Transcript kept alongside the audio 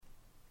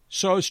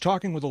So I was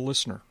talking with a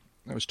listener.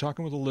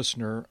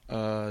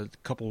 A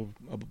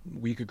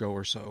week ago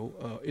or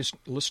so.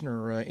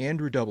 Listener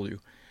Andrew W.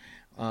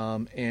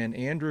 And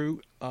Andrew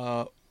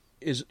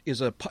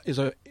is a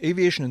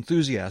aviation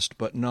enthusiast,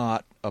 but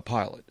not a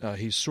pilot.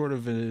 He's sort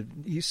of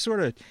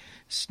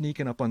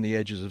sneaking up on the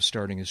edges of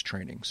starting his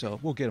training. So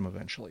we'll get him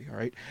eventually, all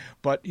right?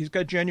 But he's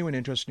got genuine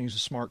interest, and he's a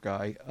smart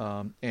guy,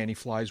 and he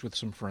flies with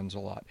some friends a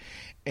lot.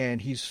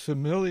 And he's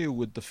familiar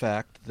with the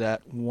fact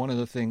that one of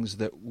the things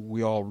that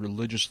we all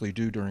religiously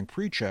do during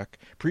pre-flight,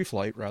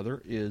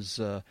 is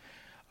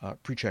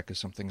pre-check is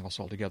something else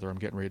altogether. I'm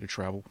getting ready to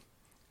travel.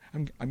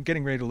 I'm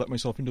getting ready to let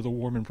myself into the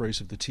warm embrace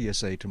of the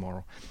TSA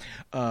tomorrow.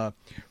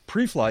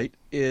 Pre-flight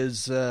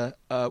is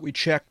we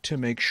check to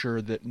make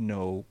sure that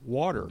no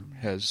water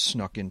has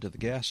snuck into the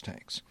gas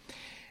tanks.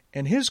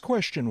 And his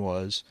question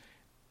was,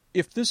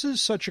 if this is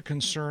such a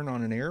concern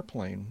on an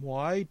airplane,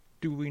 why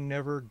do we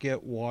never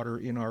get water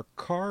in our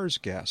car's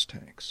gas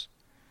tanks?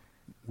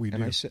 We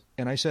do.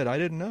 And I said, I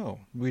didn't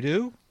know. We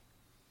do?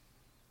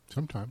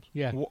 Sometimes.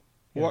 Yeah.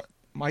 What?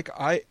 Mike,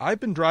 I've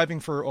been driving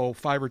for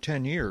 5 or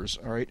 10 years,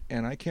 all right,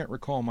 and I can't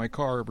recall my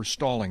car ever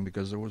stalling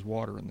because there was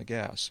water in the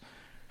gas.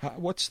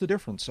 What's the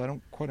difference? I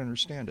don't quite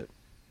understand it.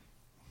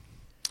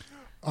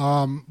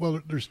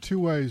 Well, there's two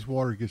ways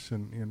water gets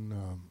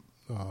in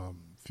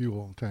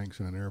fuel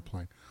tanks in an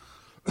airplane.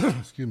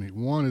 Excuse me.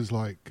 One is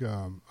like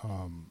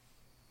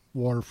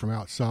water from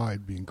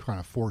outside being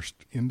kind of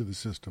forced into the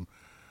system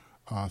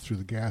through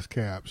the gas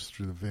caps,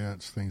 through the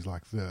vents, things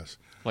like this.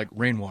 Like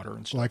rainwater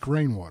and stuff. Like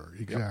rainwater,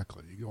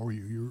 exactly. Yep. Or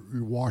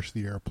you wash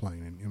the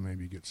airplane and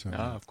maybe get some.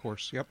 Of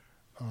course, yep.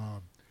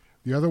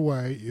 The other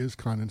way is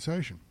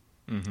condensation.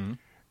 Mm-hmm.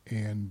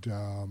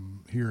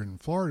 And here in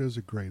Florida is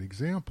a great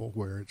example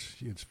where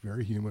it's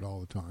very humid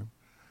all the time.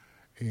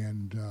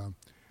 And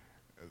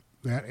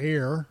that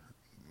air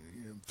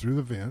through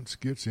the vents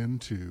gets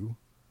into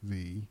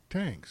the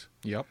tanks.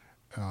 Yep.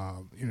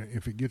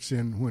 If it gets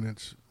in when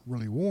it's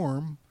really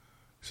warm,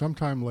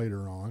 sometime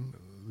later on,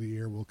 the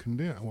air will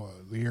condense. Well,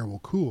 the air will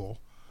cool,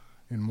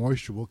 and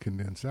moisture will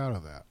condense out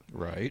of that.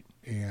 Right.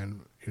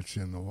 And it's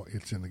in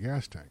the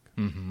gas tank.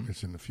 Mm-hmm.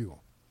 It's in the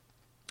fuel.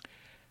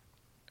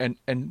 And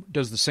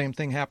does the same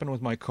thing happen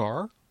with my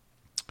car?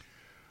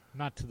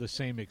 Not to the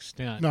same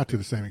extent. Not to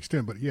the same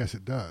extent, but yes,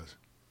 it does.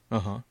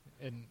 Uh-huh.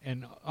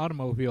 And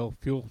automobile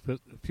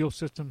fuel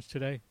systems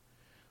today,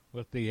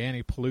 with the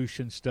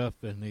anti-pollution stuff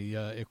and the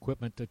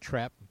equipment to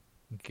trap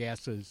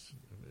gases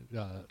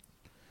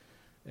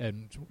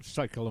and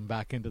cycle them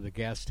back into the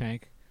gas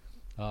tank,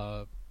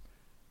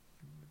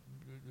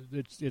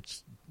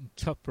 it's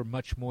tough for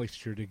much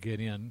moisture to get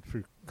in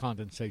for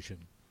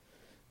condensation.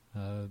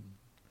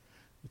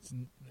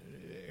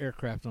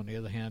 Aircraft, on the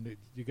other hand,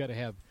 you got to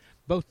have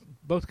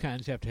both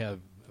kinds have to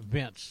have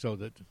vents so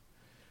that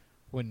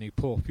when they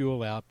pull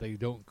fuel out, the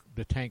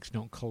tanks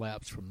don't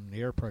collapse from the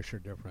air pressure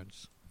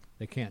difference.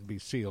 They can't be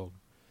sealed.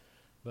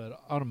 But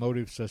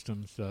automotive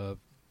systems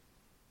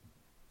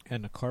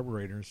and the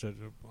carburetors that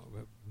have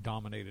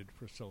dominated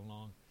for so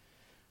long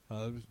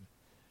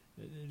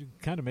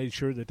kind of made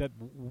sure that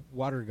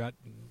water got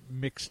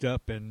mixed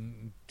up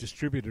and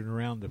distributed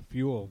around the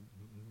fuel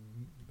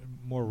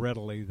more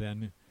readily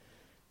than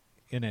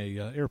in a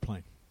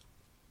airplane.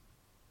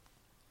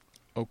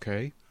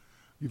 Okay.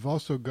 You've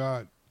also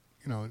got,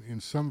 in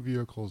some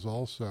vehicles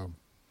also,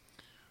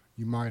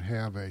 you might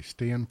have a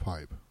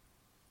standpipe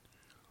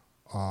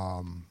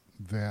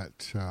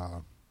that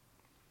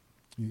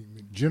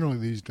generally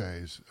these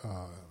days,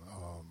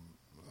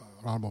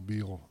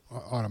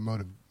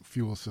 automotive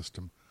fuel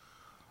system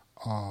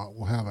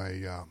will have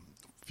a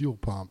fuel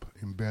pump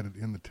embedded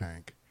in the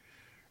tank,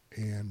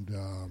 and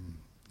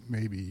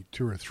maybe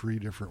 2 or 3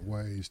 different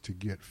ways to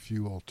get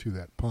fuel to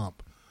that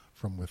pump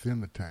from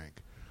within the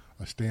tank.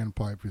 A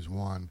standpipe is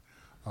one,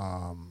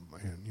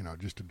 and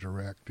just a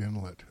direct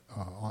inlet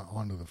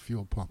onto the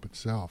fuel pump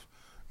itself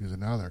is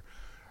another.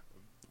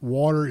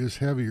 Water is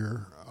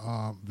heavier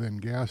than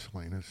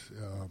gasoline. It's,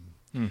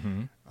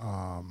 and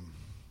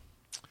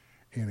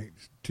it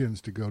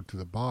tends to go to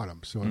the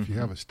bottom. So if you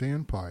have a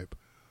standpipe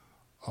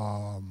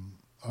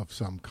of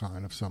some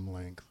kind, of some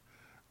length,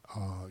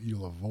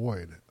 you'll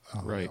avoid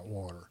that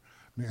water.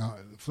 Now,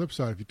 the flip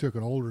side, if you took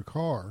an older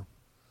car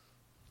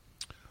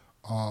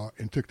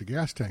and took the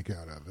gas tank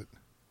out of it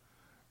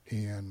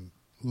and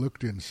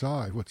looked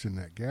inside what's in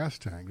that gas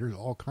tank, there's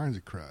all kinds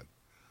of crud,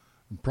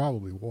 and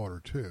probably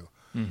water too.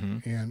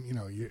 Mm-hmm. And,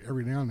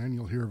 every now and then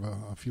you'll hear of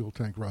a fuel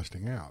tank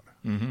rusting out.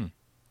 Mm-hmm.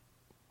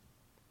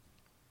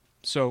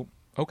 So,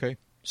 okay.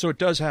 So it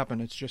does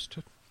happen. It's just,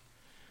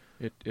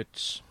 it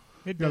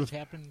does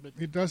happen. But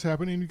it does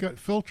happen, and you've got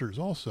filters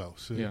also.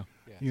 So yeah.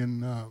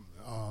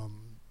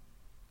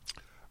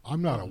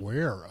 I'm not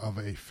aware of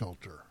a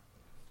filter.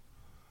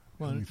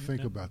 Let me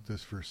think about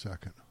this for a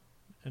second.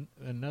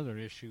 Another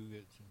issue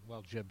that,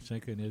 while Jeb's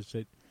thinking, is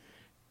that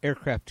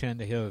aircraft tend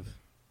to have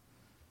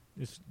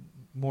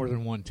more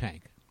than one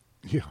tank.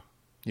 Yeah.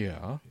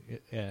 Yeah.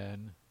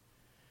 And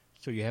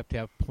so you have to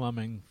have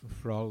plumbing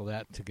for all of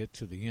that to get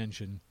to the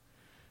engine.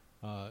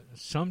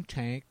 Some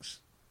tanks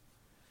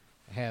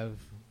have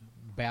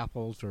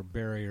baffles or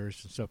barriers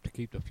and stuff to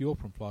keep the fuel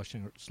from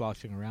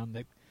sloshing around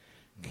that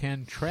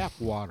can trap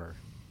water.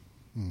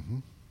 Mm-hmm.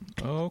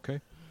 Oh,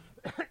 okay.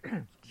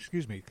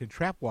 Excuse me, can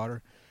trap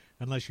water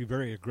unless you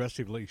very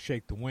aggressively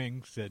shake the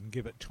wings and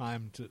give it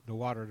time to the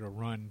water to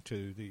run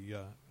to the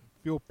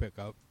fuel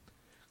pickup,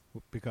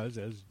 because,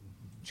 as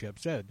Chip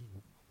said,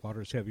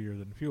 water is heavier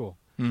than fuel.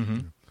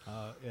 Mm-hmm.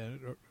 And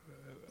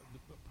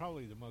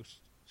probably the most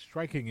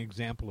striking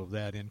example of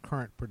that in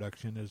current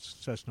production is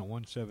Cessna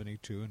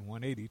 172 and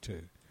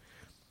 182.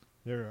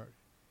 There are,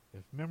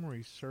 if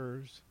memory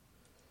serves,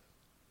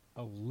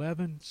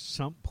 11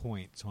 sump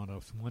points on a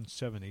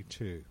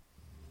 172.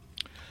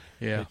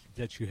 Yeah.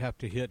 That you have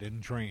to hit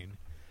and drain.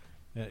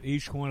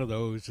 Each one of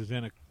those is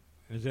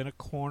in a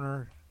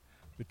corner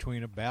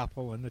between a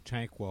baffle and the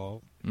tank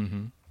wall,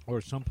 Mm-hmm.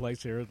 or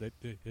someplace there that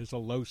is a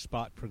low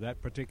spot for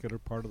that particular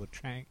part of the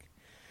tank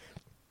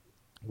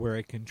where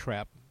it can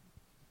trap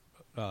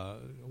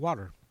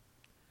water.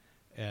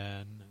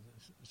 And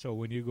so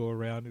when you go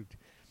around,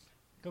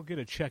 go get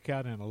a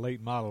checkout in a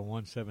late model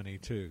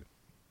 172,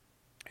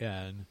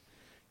 and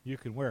you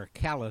can wear a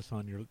callus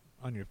on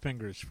your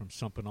fingers from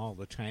sumping all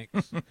the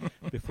tanks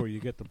before you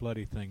get the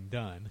bloody thing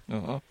done.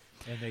 Uh-huh.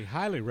 And they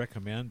highly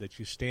recommend that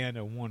you stand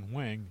on one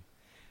wing.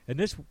 And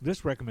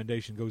this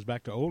recommendation goes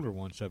back to older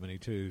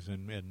 172s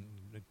and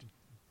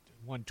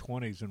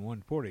 120s and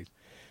 140s.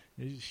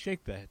 You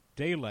shake the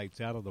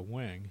daylights out of the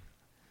wing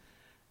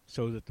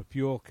so that the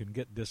fuel can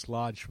get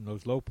dislodged from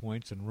those low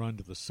points and run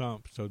to the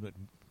sump, so that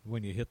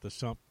when you hit the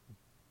sump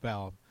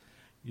valve,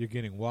 you're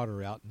getting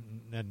water out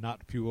and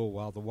not fuel,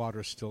 while the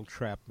water's still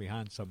trapped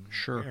behind some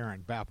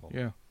errant baffle.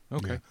 Yeah.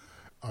 Okay.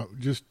 Yeah.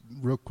 Just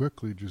real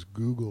quickly, just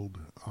Googled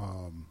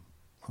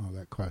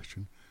that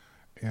question,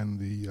 and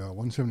the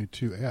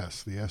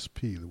 172S, the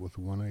SP with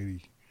the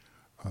 180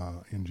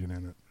 engine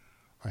in it,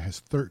 has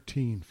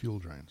 13 fuel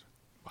drains.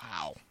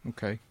 Wow.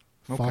 Okay.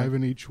 5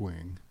 in each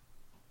wing,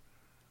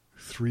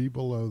 3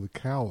 below the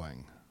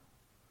cowling.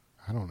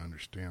 I don't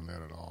understand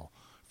that at all.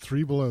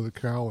 3 below the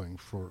cowling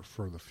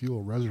for the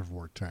fuel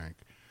reservoir tank,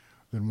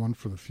 then 1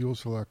 for the fuel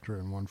selector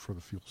and 1 for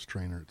the fuel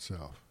strainer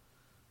itself.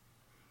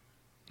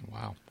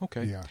 Wow.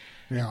 Okay. Yeah.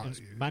 Now, And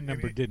my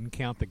number didn't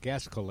count the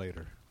gas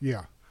collator.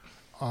 Yeah.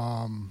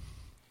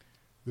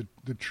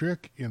 The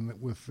trick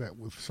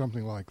with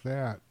something like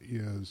that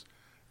is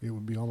it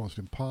would be almost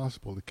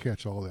impossible to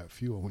catch all that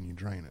fuel when you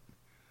drain it.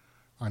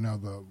 I know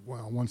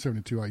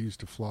 172 I used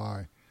to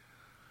fly,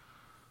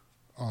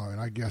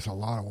 and I guess a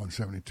lot of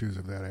 172s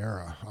of that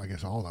era, I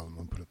guess all of them,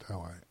 let me put it that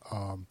way,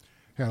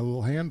 had a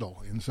little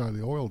handle inside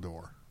the oil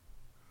door.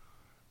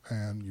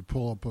 And you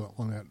pull up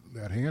on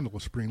that handle, a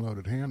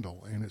spring-loaded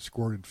handle, and it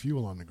squirted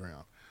fuel on the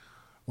ground.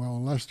 Well,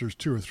 unless there's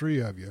 2 or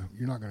 3 of you,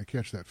 you're not going to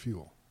catch that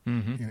fuel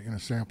in a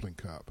sampling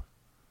cup.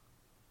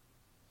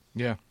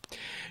 Yeah.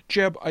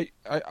 Jeb,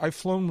 I've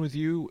flown with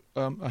you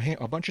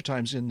a bunch of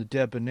times in the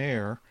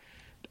Debonair.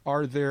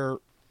 Are there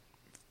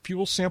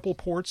fuel sample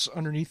ports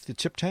underneath the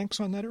tip tanks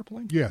on that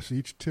airplane? Yes,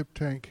 each tip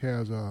tank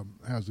has a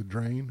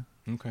drain.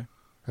 Okay.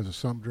 Has a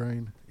sump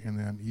drain, and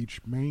then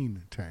each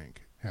main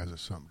tank has a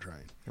sump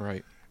drain.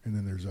 Right. And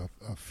then there's a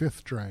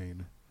 5th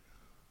drain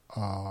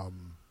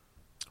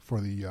for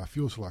the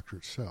fuel selector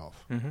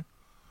itself. Mm-hmm.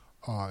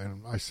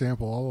 And I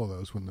sample all of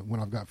those when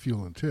I've got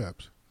fuel in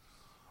tips.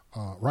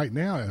 Right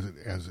now,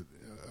 as it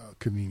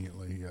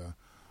conveniently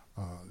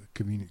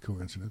convenient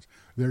coincidence,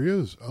 there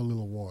is a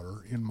little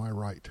water in my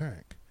right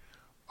tank.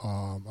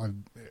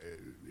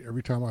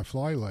 Every time I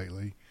fly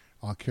lately,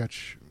 I'll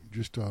catch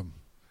just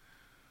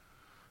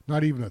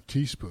not even a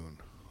teaspoon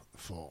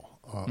full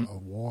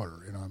of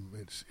water, and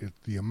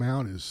the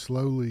amount is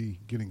slowly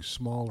getting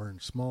smaller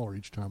and smaller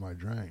each time I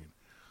drain.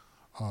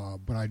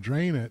 But I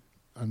drain it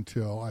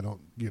until I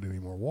don't get any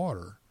more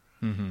water.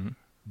 Mm-hmm.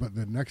 But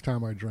the next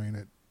time I drain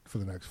it for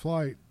the next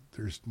flight,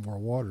 there's more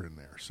water in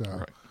there. So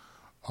right.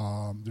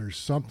 There's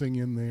something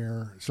in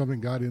there,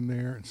 something got in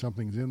there, and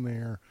something's in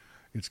there.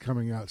 It's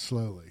coming out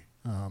slowly.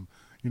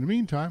 In the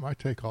meantime, I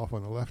take off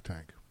on the left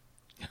tank.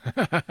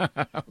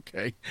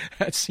 Okay.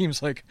 That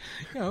seems like,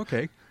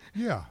 okay.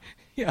 Yeah.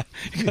 Yeah,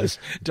 because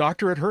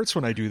doctor, it hurts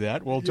when I do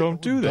that. Well,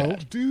 don't do that.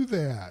 Don't do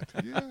that.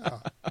 Yeah.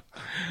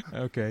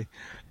 Okay.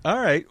 All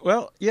right.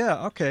 Well,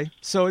 yeah, okay.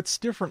 So it's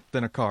different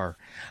than a car.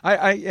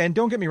 And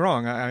don't get me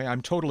wrong,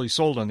 I'm totally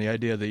sold on the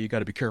idea that you got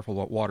to be careful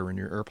about water in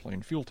your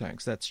airplane fuel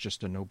tanks. That's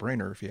just a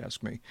no-brainer, if you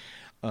ask me.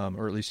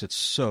 Or at least it's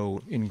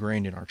so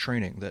ingrained in our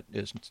training that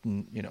is,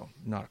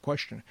 not a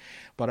question.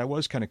 But I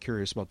was kind of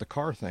curious about the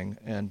car thing.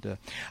 And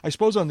I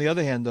suppose on the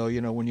other hand, though,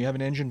 when you have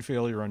an engine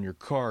failure on your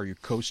car, you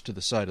coast to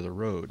the side of the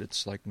road.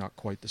 It's like not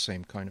quite the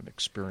same kind of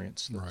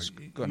experience. That's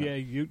gonna... Yeah,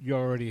 you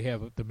already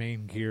have the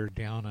main gear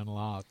down and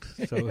locked.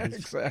 So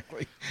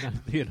exactly.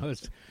 It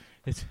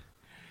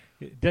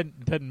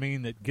doesn't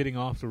mean that getting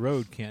off the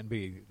road can't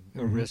be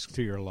a risk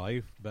to your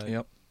life, but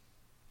Yep.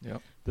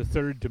 the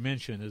third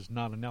dimension is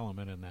not an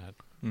element in that.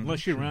 Mm-hmm.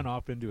 Unless you run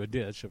off into a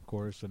ditch, of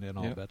course, and then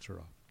all bets are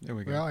off. There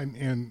we go. Well,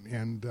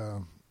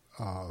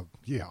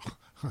 yeah,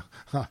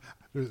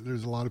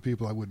 there's a lot of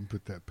people I wouldn't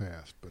put that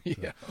past. But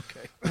yeah,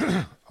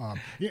 okay.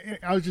 Yeah,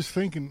 I was just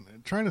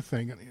trying to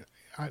think.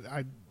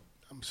 I'm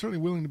certainly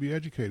willing to be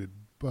educated,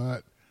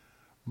 but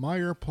my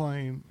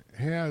airplane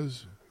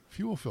has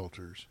fuel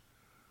filters,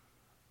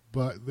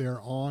 but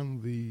they're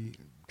on the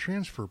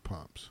transfer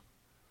pumps.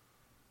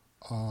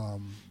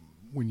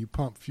 When you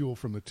pump fuel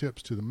from the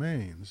tips to the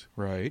mains,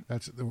 Right.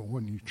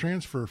 when you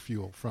transfer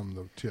fuel from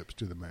the tips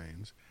to the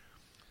mains.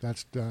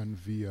 That's done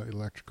via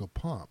electrical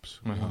pumps,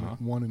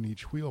 one in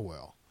each wheel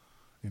well,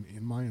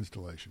 in my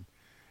installation,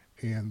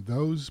 and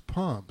those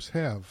pumps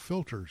have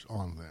filters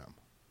on them.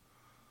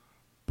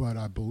 But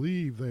I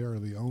believe they are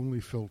the only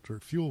fuel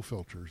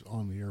filters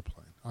on the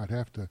airplane. I'd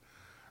have to.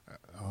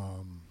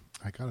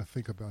 I got to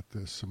think about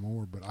this some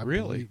more, but I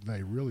believe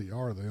they really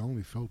are the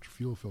only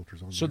fuel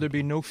filters on. So there'd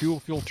be no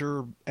fuel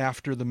filter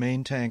after the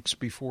main tanks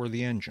before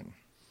the engine.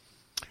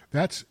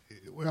 That's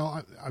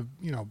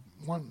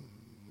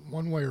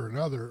one way or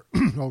another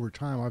over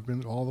time. I've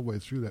been all the way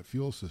through that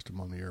fuel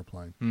system on the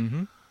airplane,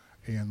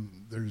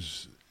 and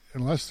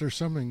unless there's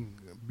something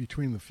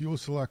between the fuel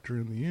selector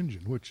and the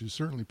engine, which is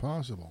certainly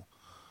possible,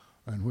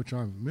 and which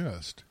I've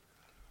missed.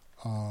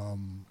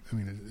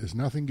 Is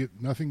nothing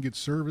gets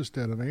serviced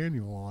at an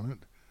annual on it.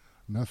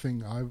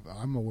 Nothing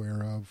I'm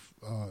aware of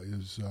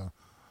is,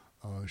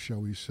 shall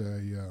we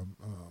say,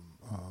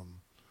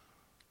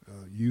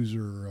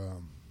 user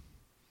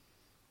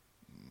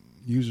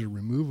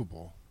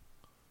removable.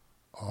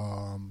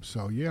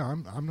 So yeah,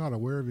 I'm not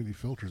aware of any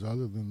filters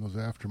other than those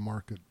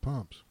aftermarket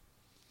pumps.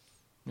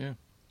 Yeah.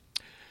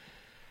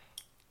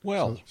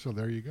 Well, so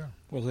there you go.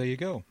 Well, there you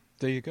go.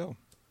 There you go.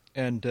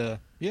 And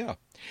yeah,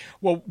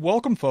 well,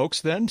 welcome,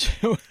 folks. Then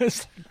to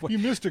you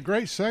missed a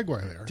great segue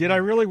there. Did I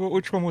really?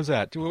 Which one was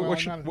that? Well,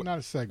 not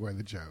a segue,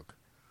 the joke.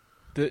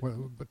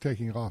 But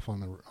taking it off on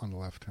the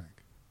left tank.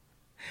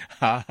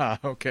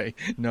 Okay.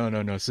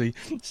 No. See,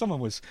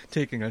 someone was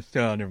taking us.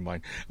 Never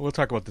mind. We'll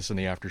talk about this in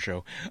the after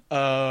show.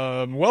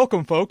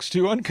 Welcome, folks,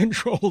 to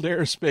Uncontrolled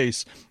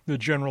Airspace, the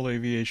General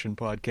Aviation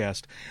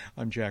Podcast.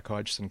 I'm Jack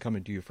Hodgson,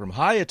 coming to you from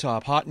high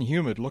atop hot and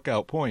humid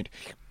Lookout Point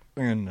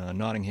in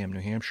Nottingham,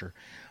 New Hampshire.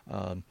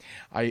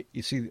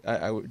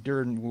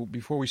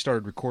 Before we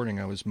started recording,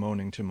 I was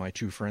moaning to my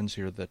two friends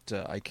here that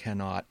I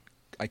cannot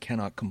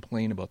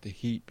complain about the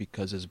heat,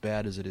 because as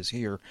bad as it is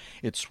here,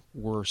 it's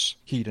worse.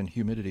 Heat and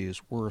humidity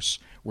is worse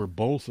where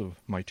both of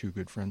my two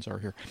good friends are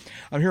here.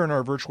 I'm here in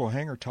our virtual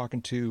hangar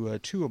talking to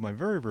two of my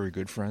very, very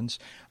good friends.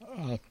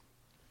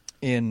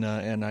 And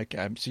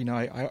I see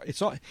now.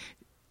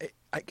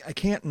 I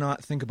can't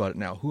not think about it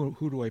now.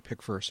 Who do I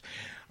pick first?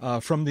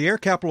 From the air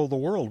capital of the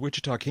world,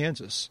 Wichita,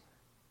 Kansas,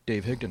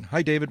 Dave Higdon.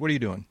 Hi, David. What are you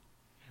doing?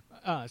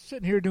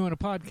 Sitting here doing a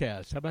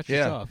podcast. How about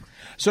yourself?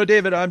 So,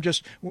 David, I'm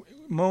just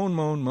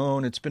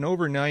moan. It's been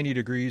over 90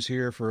 degrees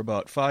here for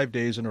about 5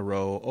 days in a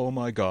row. Oh,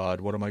 my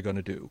God, what am I going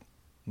to do?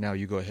 Now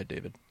you go ahead,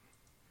 David.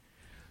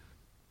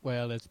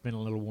 Well, it's been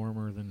a little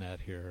warmer than that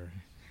here.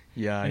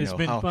 Yeah, I know. It's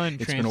been fun.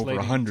 It's been over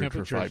 100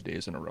 for 5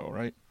 days in a row,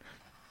 right?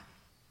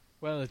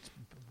 Well,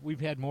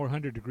 we've had more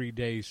 100-degree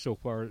days so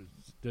far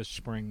this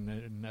spring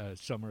and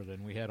summer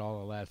than we had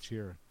all of last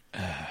year.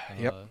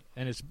 Yep.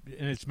 And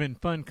it's been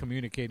fun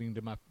communicating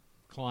to my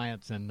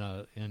clients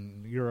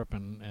in Europe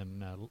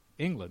and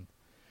England,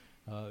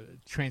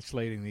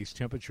 translating these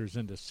temperatures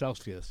into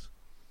Celsius,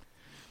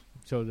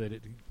 so that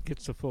it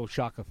gets the full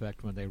shock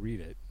effect when they read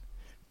it.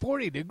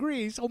 40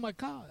 degrees! Oh my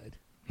God!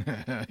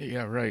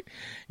 Yeah, right.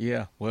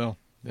 Yeah, well,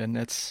 then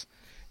that's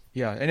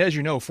and as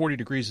you know, 40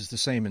 degrees is the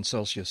same in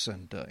Celsius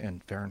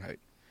and Fahrenheit.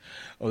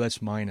 Oh,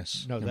 that's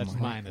minus. No, that's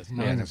minus.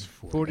 Minus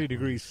 40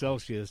 degrees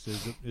Celsius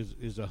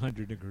is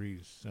 100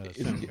 degrees.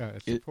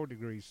 40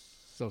 degrees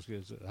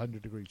Celsius,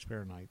 100 degrees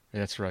Fahrenheit.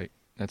 That's right.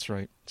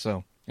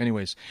 So,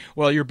 anyways,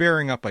 well, you're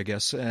bearing up, I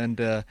guess, and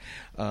then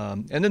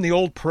the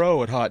old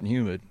pro at Hot and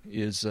Humid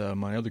is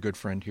my other good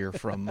friend here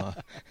from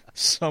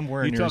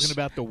somewhere. You talking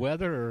about the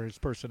weather or his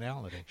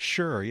personality?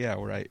 Sure. Yeah.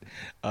 Right.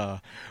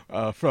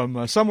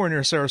 From somewhere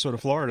near Sarasota,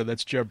 Florida.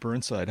 That's Jeb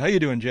Burnside. How you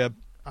doing, Jeb?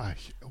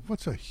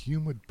 What's a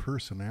humid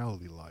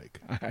personality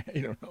like? I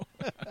don't know.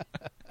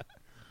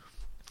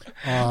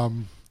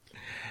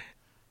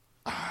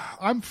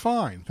 I'm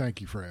fine. Thank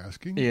you for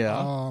asking.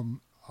 Yeah.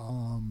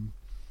 I'm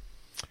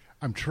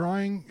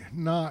trying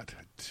not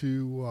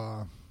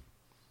to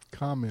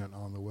comment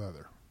on the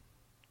weather.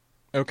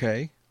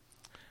 Okay.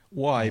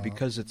 Why?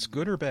 Because it's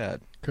good or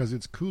bad? Because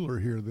it's cooler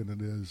here than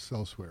it is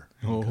elsewhere.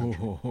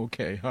 Oh,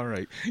 okay. All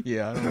right.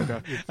 Yeah.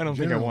 I don't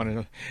think I want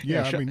to.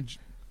 Yeah. I mean,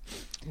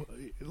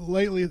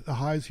 lately the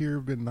highs here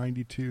have been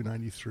 92,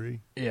 93.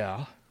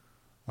 Yeah.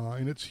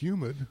 And it's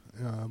humid,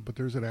 but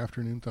there's an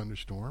afternoon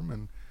thunderstorm,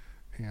 and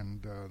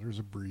there's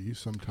a breeze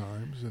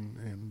sometimes,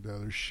 and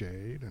there's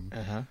shade and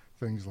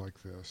things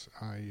like this.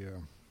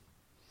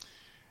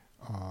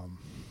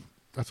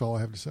 That's all I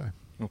have to say.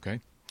 Okay.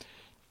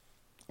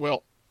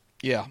 Well,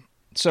 yeah.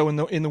 So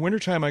in the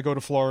wintertime I go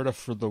to Florida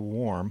for the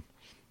warm,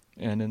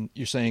 and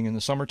you're saying in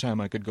the summertime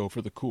I could go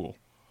for the cool.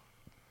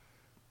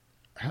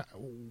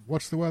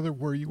 What's the weather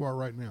where you are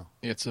right now?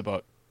 It's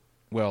about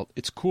Well,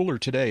 it's cooler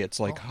today. It's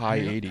like high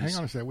 80s. Hang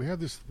on a second. We have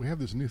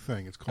this new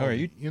thing. It's called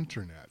the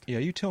Internet. Yeah,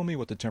 you tell me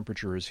what the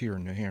temperature is here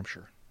in New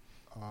Hampshire.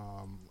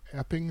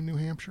 Epping, New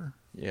Hampshire?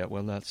 Yeah,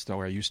 well, that's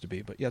where I used to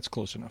be, but yeah, it's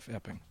close enough,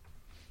 Epping.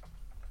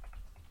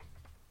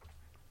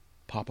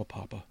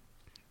 Papa.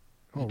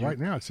 Oh, right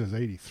now it says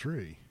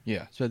 83.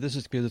 Yeah, so this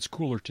is because it's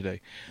cooler today.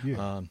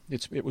 Yeah.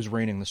 It was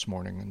raining this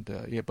morning,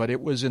 and but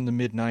it was in the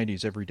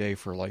mid-90s every day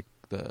for like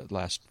the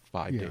last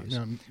 5 days.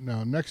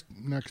 Now next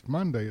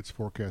Monday it's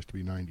forecast to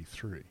be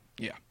 93.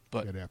 Yeah,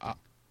 but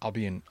I'll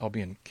be in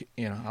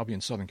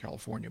Southern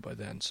California by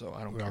then, so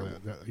I don't care.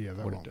 That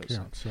what won't it does.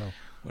 count. So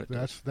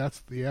that's that's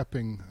the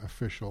Epping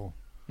official.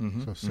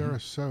 Mm-hmm, so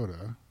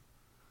Sarasota.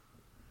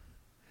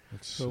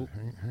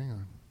 Hang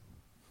on.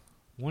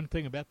 One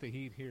thing about the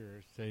heat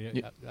here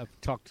is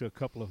I've talked to a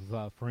couple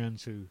of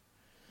friends who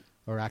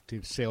are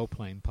active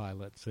sailplane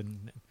pilots,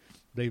 and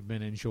they've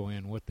been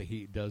enjoying what the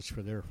heat does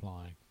for their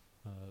flying.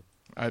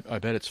 I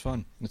bet it's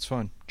fun. It's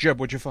fun. Jeb,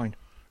 what'd you find?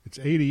 It's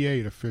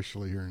 88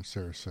 officially here in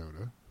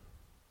Sarasota.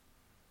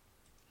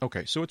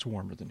 Okay, so it's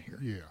warmer than here.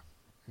 Yeah,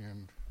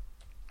 and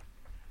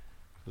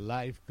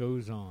life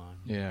goes on.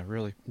 Yeah,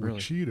 really.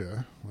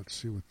 Wichita, let's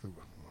see what the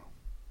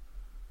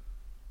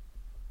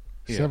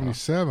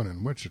 77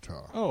 in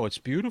Wichita. Oh, it's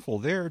beautiful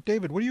there.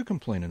 David, what are you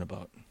complaining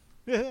about?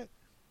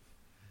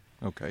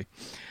 Okay.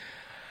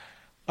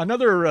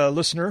 Another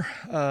listener.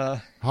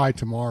 High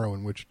tomorrow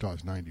in Wichita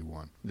is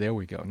 91. There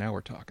we go. Now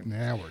we're talking.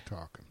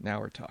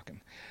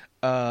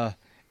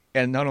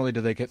 And not only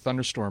do they get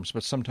thunderstorms,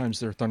 but sometimes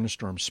their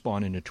thunderstorms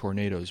spawn into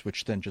tornadoes,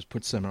 which then just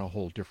puts them in a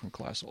whole different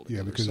class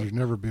altogether. Yeah, because there's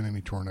never been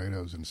any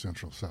tornadoes in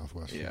central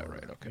southwest Florida. Yeah,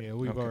 right, okay. Yeah,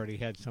 we've already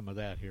had some of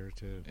that here,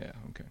 too. Yeah,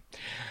 okay.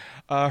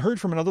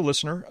 Heard from another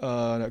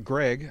listener,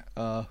 Greg,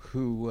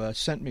 who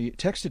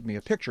texted me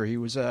a picture. He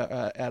was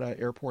at an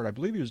airport, I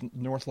believe he was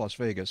North Las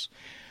Vegas.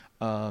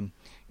 I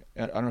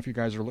don't know if you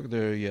guys are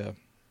looking.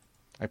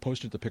 I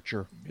posted the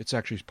picture. It's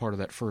actually part of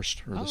that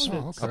first. Up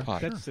high.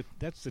 That's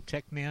the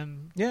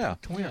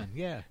TechNan twin.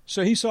 Yeah.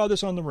 So he saw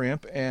this on the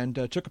ramp and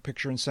took a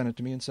picture and sent it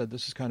to me and said,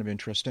 "This is kind of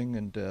interesting."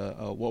 And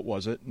what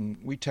was it? And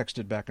we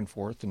texted back and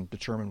forth and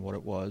determined what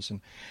it was.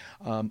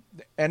 And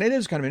it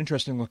is kind of an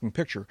interesting looking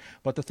picture.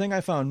 But the thing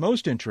I found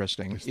most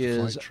interesting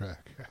is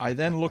I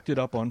then looked it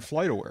up on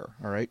FlightAware.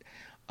 All right.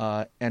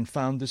 And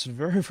found this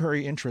very,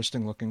 very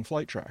interesting looking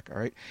flight track, all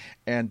right?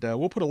 And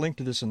we'll put a link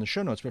to this in the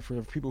show notes, but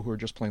for people who are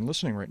just plain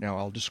listening right now,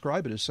 I'll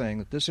describe it as saying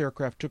that this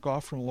aircraft took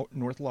off from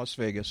North Las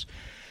Vegas,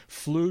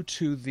 flew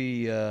to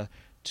the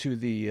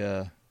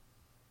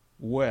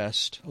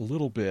west a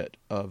little bit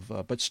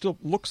but still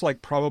looks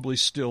like probably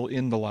still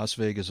in the Las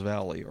Vegas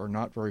Valley or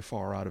not very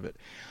far out of it,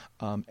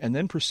 and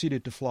then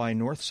proceeded to fly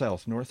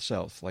north-south,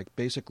 like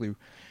basically...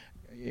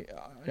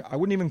 I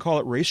wouldn't even call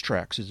it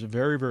racetracks. It's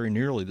very, very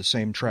nearly the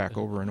same track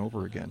over and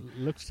over again.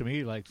 Looks to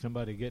me like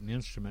somebody getting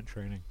instrument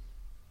training.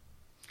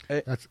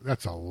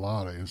 That's a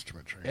lot of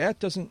instrument training. It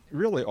doesn't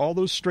really. All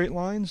those straight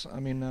lines, I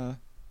mean...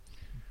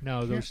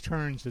 no, those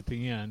turns at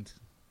the end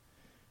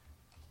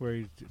where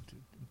he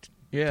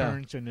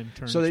turns and then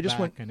turns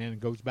back and then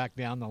goes back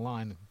down the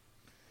line.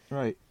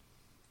 Right.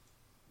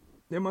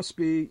 There must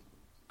be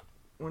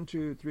 1,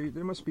 2, 3...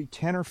 There must be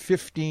 10 or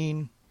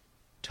 15...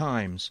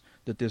 times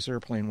that this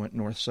airplane went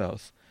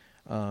north-south,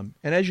 and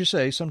as you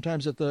say,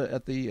 sometimes at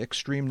the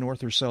extreme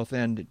north or south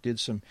end, it did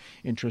some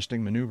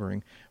interesting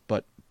maneuvering,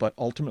 but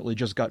ultimately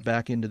just got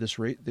back into this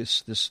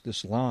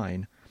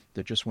line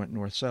that just went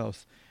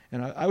north-south.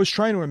 And I was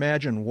trying to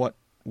imagine what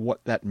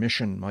that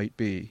mission might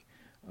be,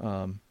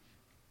 and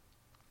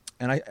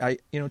I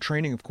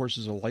training of course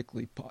is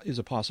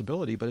a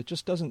possibility, but it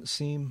just doesn't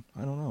seem.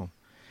 I don't know.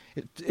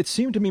 It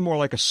seemed to me more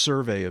like a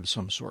survey of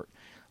some sort.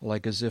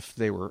 Like as if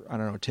they were, I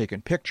don't know, taking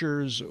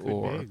pictures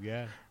or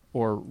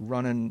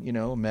running,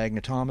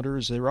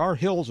 magnetometers. There are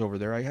hills over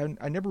there.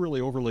 I never really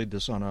overlaid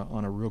this on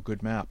a real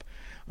good map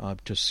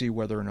to see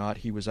whether or not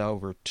he was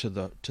over to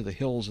the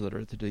hills that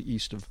are to the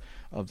east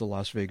of the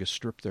Las Vegas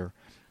Strip there.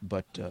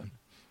 But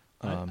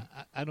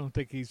I don't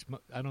think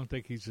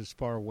he's as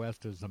far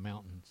west as the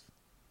mountains.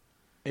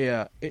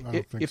 Yeah, I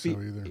don't think so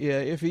either. Yeah,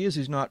 if he is,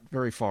 he's not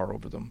very far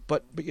over them.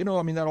 But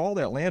I mean, all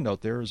that land out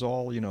there is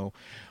all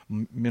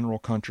mineral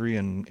country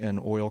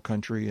and oil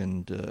country,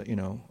 and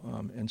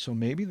and so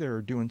maybe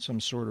they're doing some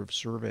sort of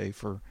survey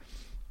for,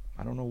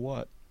 I don't know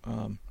what.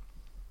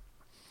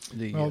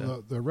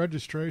 The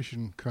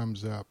registration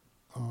comes up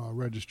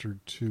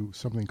registered to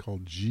something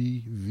called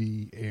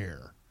GV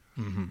Air,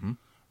 and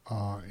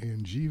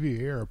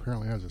GV Air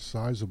apparently has a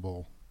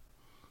sizable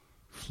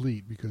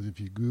fleet, because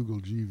if you Google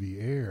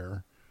GV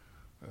Air,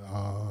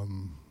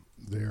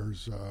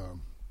 there's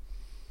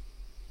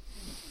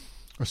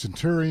a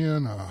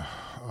Centurion, a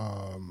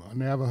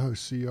Navajo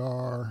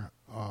CR.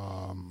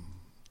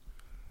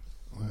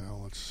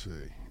 Let's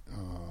see.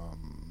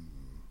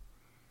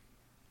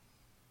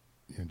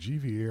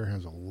 GV Air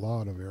has a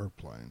lot of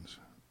airplanes.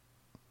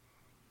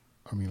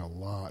 I mean, a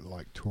lot,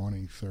 like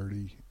 20,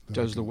 30.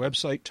 Does the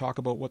website talk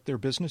about what their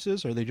business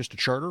is? Are they just a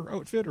charter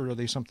outfit, or are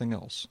they something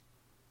else?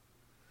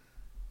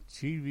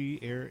 GV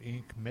Air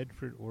Inc.,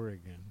 Medford,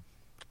 Oregon.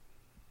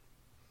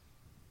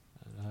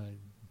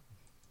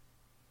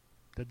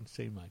 Doesn't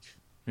say much.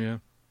 Yeah.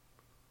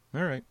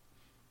 All right.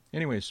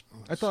 Anyways,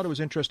 I thought it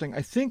was interesting.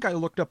 I think I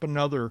looked up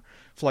another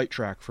flight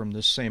track from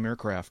this same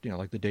aircraft,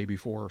 like the day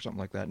before or something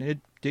like that, and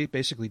it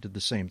basically did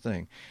the same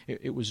thing.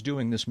 It was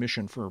doing this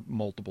mission for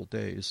multiple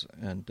days,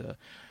 and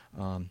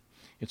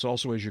it's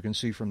also, as you can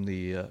see from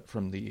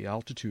the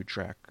altitude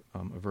track,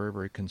 a very,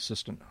 very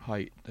consistent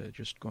height,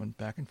 just going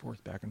back and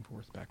forth, back and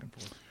forth, back and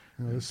forth.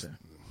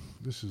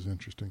 This is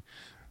interesting.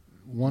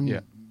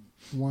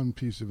 One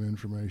piece of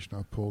information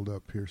I pulled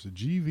up here. So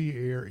GV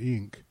Air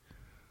Inc.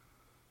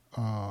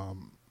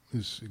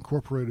 Is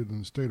incorporated in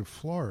the state of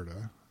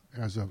Florida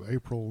as of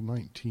April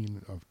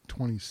 19 of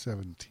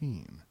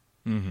 2017.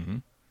 Mm-hmm.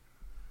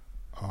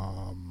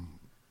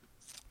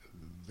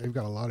 They've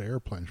got a lot of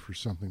airplanes for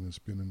something that's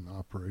been in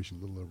operation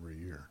a little over a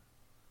year.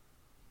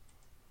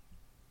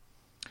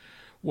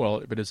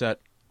 Well, but is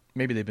that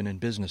maybe they've been in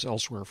business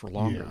elsewhere for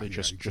longer? Yeah, they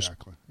just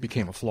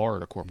became a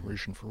Florida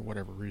corporation for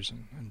whatever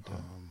reason. And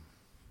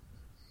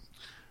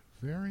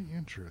very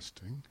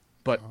interesting.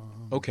 But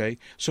okay,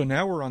 so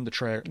now we're on the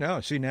track. Now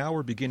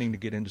we're beginning to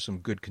get into some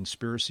good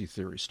conspiracy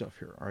theory stuff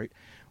here. All right,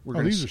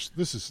 these are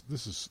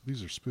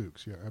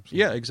spooks. Yeah, absolutely.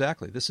 Yeah,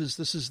 exactly. This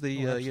is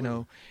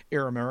the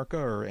Air America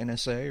or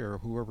NSA or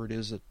whoever it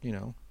is that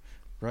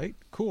right?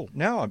 Cool.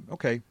 Now I'm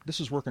okay. This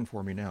is working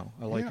for me now.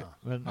 I like it.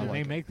 And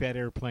they make that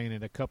airplane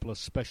in a couple of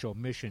special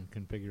mission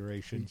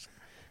configurations,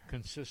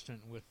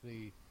 consistent with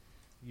the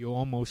 "you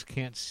almost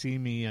can't see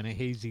me on a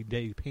hazy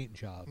day" paint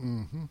job.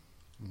 Mm-hmm.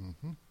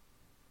 Mm-hmm.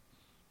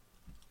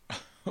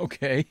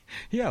 Okay.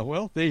 Yeah,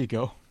 well, there you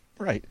go.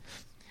 Right.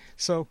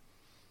 So,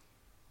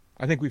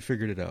 I think we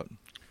figured it out.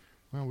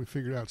 Well, we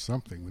figured out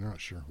something. We're not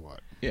sure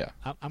what. Yeah.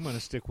 I'm going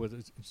to stick with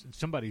it.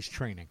 Somebody's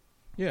training.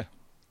 Yeah.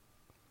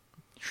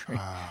 For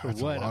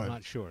what? I'm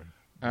not sure.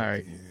 All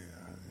right. Yeah.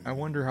 I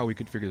wonder how we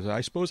could figure this out.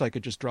 I suppose I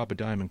could just drop a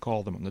dime and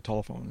call them on the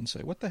telephone and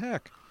say, what the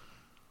heck?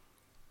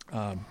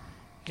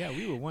 Yeah,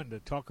 we were wanting to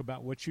talk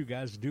about what you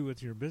guys do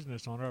with your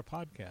business on our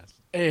podcast.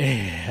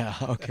 Yeah,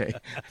 okay.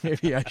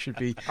 Maybe I should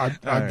be.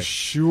 I'm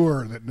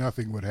sure that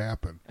nothing would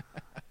happen.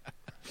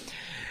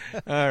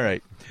 All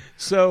right.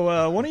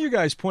 So one of you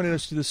guys pointed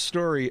us to this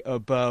story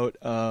about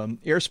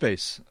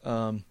airspace.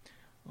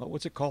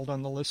 What's it called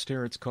on the list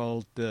here? It's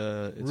called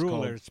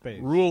rural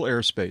airspace. Rural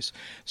airspace.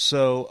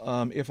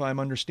 So, if I'm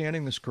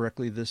understanding this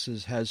correctly, this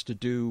has to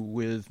do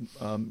with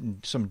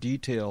some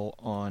detail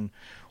on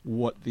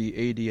what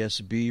the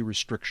ADS-B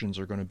restrictions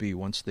are going to be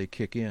once they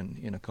kick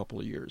in a couple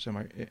of years.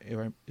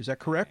 Is that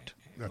correct?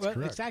 That's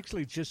correct. It's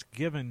actually just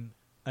given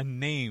a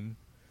name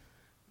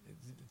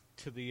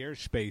to the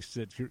airspace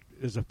that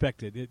is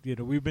affected.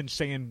 We've been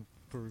saying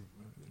for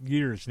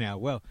years now,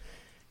 well,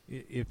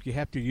 if you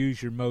have to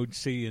use your Mode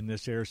C in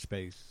this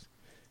airspace,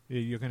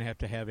 you're going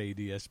to have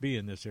ADS-B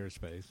in this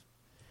airspace.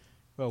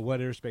 Well, what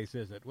airspace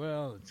is it?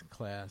 Well, it's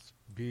Class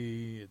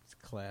B, it's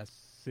Class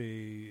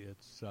C,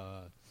 it's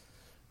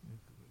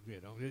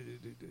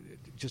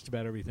just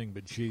about everything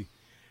but G,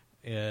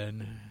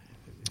 and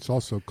it's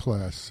also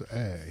Class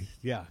A.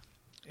 Yeah,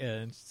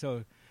 and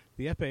so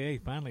the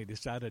FAA finally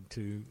decided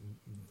to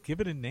give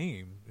it a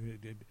name,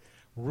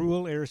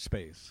 rural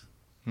airspace.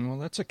 Well,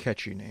 that's a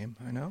catchy name.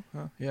 I know.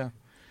 Yeah.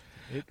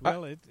 It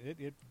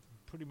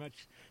pretty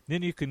much.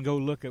 Then you can go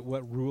look at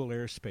what rural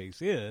airspace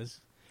is,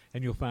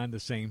 and you'll find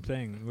the same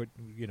thing.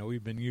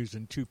 We've been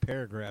using 2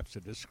 paragraphs to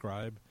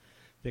describe.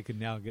 They can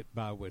now get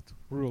by with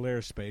rural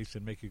airspace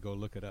and make you go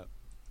look it up.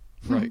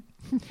 Right.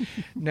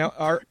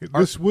 Now,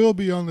 this will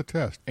be on the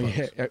test.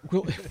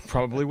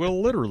 Probably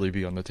will literally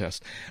be on the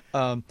test.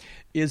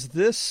 Is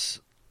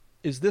this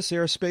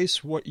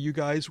airspace what you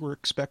guys were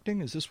expecting?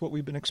 Is this what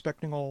we've been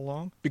expecting all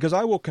along? Because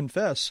I will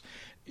confess,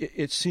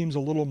 it seems a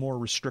little more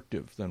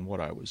restrictive than what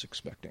I was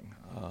expecting.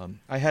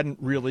 I hadn't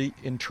really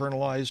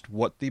internalized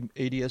what the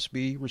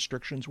ADS-B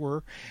restrictions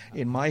were.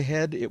 In my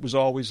head, it was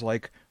always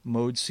like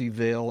Mode C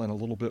Vail and a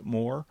little bit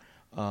more.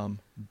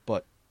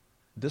 But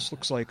this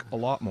looks like a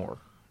lot more.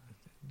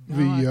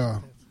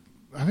 I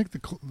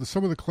think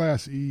some of the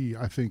Class E,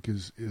 I think,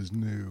 is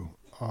new.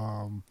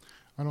 I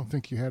don't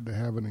think you had to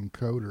have an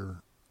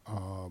encoder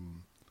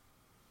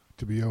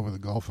to be over the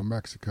Gulf of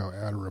Mexico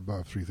at or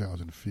above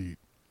 3,000 feet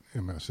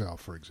MSL,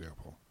 for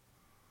example.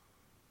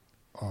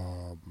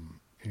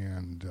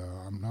 And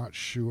I'm not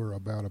sure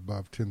about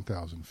above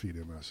 10,000 feet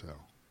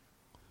MSL.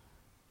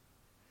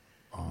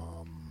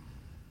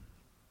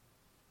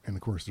 And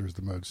of course, there's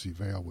the Mode C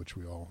Vail, which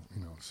we all,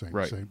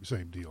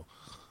 same deal.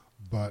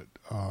 But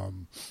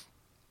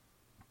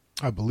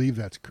I believe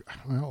that's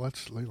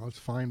let's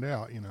find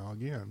out.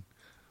 Again.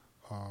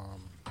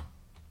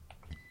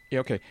 Yeah,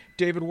 okay,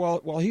 David.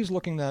 While he's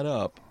looking that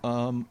up,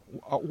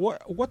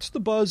 what's the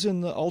buzz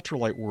in the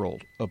ultralight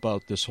world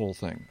about this whole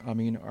thing? I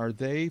mean, are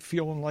they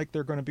feeling like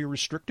they're going to be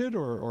restricted,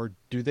 or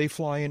do they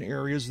fly in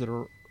areas that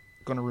are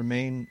going to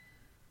remain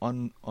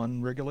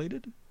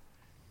unregulated?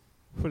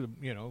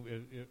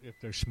 If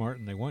they're smart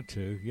and they want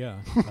to,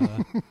 yeah.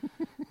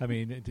 I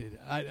mean,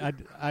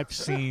 I've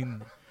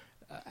seen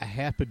a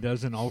half a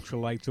dozen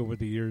ultralights over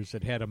the years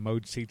that had a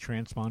Mode C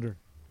transponder.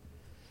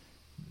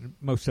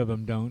 Most of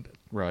them don't.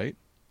 Right.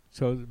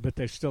 So, but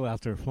they're still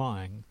out there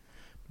flying.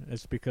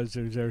 That's because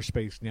there's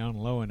airspace down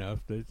low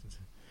enough that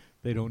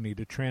they don't need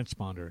a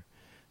transponder.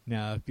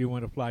 Now, if you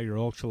want to fly your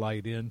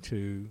ultralight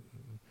into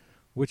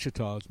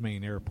Wichita's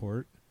main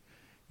airport,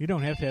 you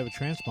don't have to have a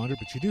transponder,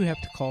 but you do have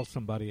to call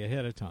somebody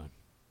ahead of time,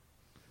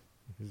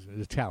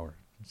 the tower,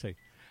 and say,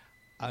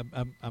 I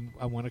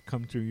want to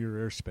come through your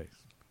airspace,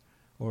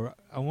 or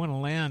I want to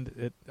land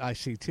at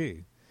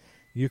ICT.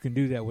 You can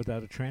do that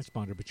without a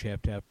transponder, but you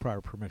have to have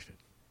prior permission.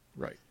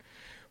 Right.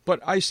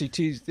 But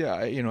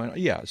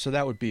ICTs, so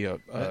that would be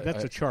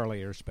that's a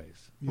Charlie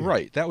airspace. Yeah.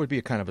 Right. That would be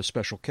a kind of a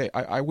special case.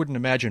 I wouldn't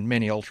imagine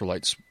many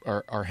ultralights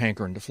are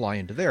hankering to fly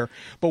into there.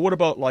 But what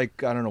about,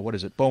 like, I don't know, what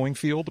is it, Boeing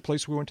Field, the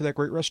place we went to, that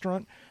great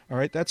restaurant? All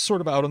right, that's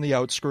sort of out on the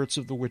outskirts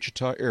of the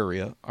Wichita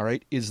area. All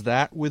right, is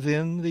that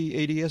within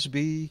the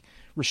ADSB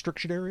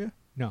restriction area?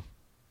 No.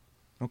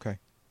 Okay.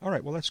 All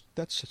right, well,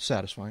 that's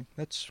satisfying.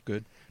 That's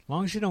good. As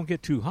long as you don't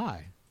get too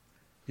high.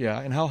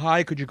 Yeah, and how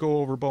high could you go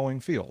over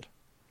Boeing Field?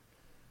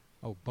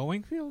 Oh,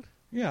 Boeing Field?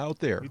 Yeah, out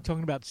there. You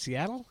talking about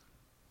Seattle?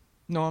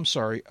 No, I'm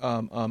sorry.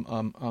 Not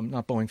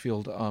Boeing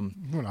Field.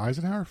 What,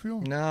 Eisenhower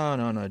Field?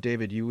 No,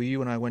 David.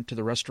 You and I went to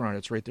the restaurant.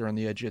 It's right there on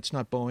the edge. It's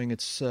not Boeing.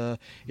 It's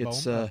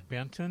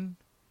Benton.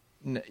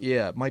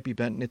 Yeah, it might be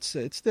Benton. It's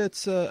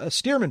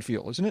Stearman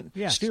Field, isn't it?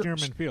 Yeah,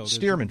 Stearman Field.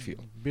 Stearman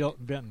Field.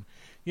 Benton.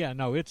 Yeah,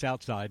 no, it's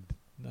outside.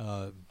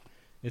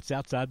 It's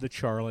outside the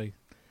Charlie.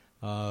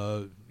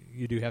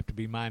 You do have to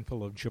be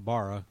mindful of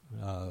Jabara,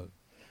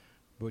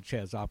 which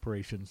has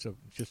operations of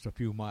just a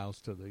few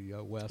miles to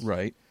the west.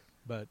 Right.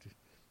 But,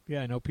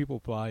 yeah, I know people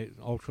fly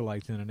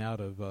ultralights in and out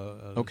of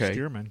okay.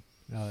 Stearman.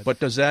 But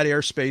does that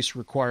airspace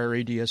require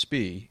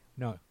ADSB?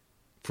 No.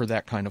 For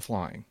that kind of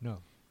flying? No.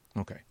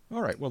 Okay.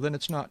 All right. Well, then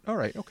it's not. All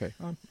right. Okay.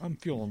 I'm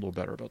feeling a little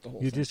better about the whole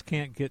thing. You just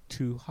can't get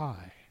too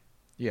high.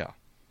 Yeah.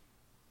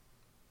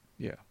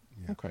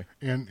 Okay.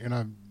 And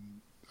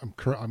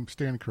I'm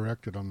staying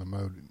corrected on the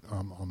mode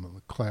on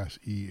the Class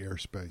E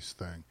airspace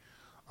thing.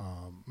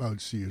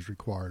 Mode C is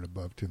required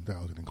above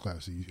 10,000 in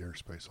Class E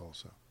airspace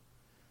also.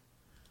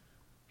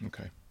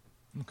 Okay.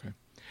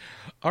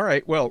 All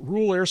right. Well,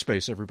 rule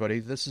airspace, everybody.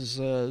 This is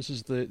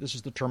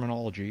the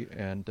terminology,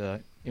 and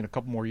in a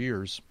couple more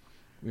years,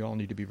 we all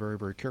need to be very,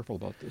 very careful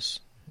about this.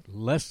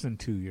 Less than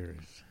 2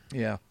 years.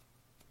 Yeah.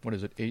 What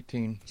is it?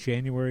 18.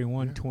 January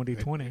 1,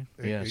 2020.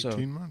 Yeah.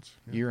 18 months.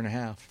 Yeah. Year and a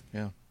half.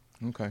 Yeah.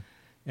 Okay.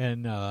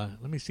 And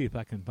let me see if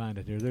I can find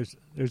it here.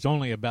 There's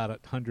only about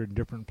 100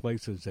 different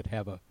places that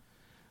have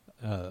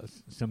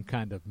some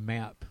kind of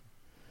map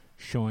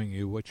showing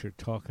you what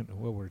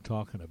we're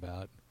talking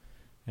about,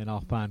 and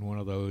I'll find one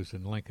of those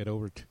and link it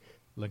over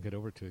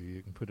to you.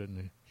 You can put it in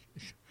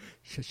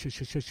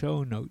the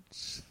show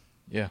notes.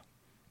 Yeah.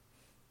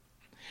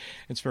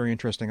 It's very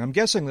interesting. I'm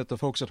guessing that the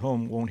folks at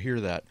home won't hear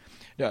that.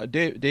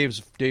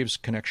 Dave's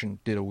connection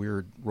did a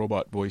weird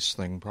robot voice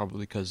thing, probably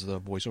because of the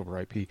voice over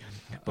IP.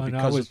 But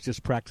because I was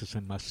just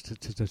practicing my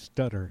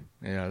stutter.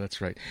 Yeah,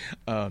 that's right.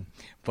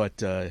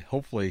 But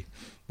hopefully,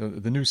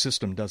 the new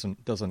system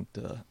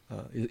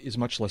is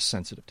much less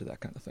sensitive to that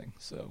kind of thing.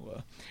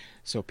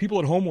 So people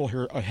at home will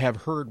have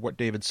heard what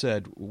David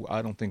said.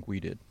 I don't think we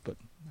did, but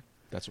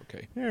that's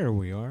okay. There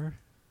we are.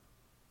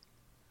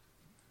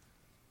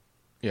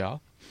 Yeah.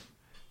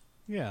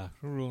 Yeah,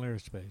 rule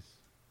airspace.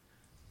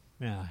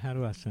 Now, how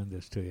do I send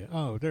this to you?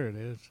 Oh, there it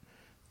is.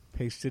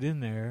 Paste it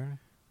in there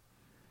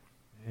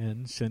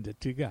and send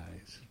it to you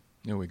guys.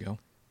 There we go.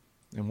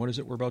 And what is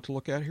it we're about to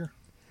look at here?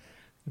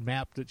 A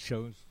map that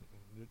shows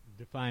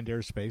defined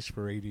airspace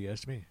for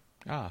ADSB.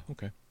 Ah,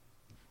 okay.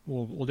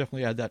 We'll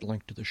definitely add that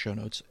link to the show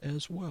notes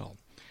as well.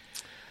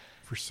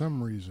 For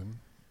some reason,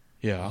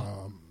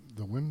 the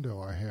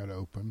window I had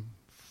open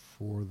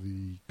for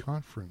the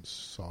conference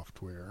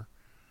software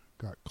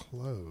got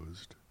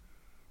closed,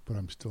 but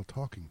I'm still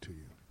talking to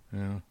you.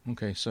 Yeah.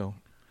 Okay. So,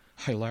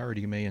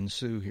 hilarity may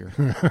ensue here.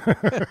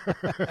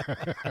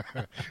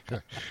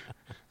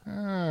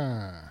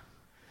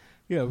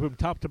 Yeah, from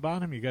top to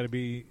bottom, you got to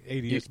be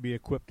ADSB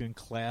equipped in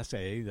Class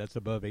A. That's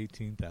above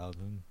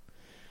 18,000.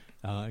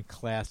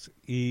 Class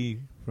E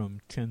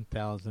from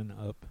 10,000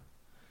 up.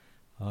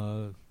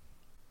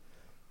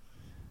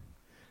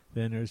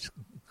 Then there's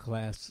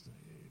Class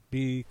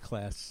B,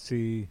 Class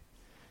C,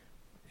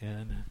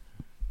 and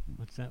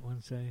what's that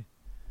one say?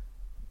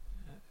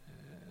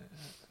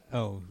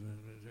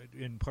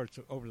 In parts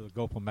over the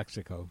Gulf of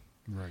Mexico.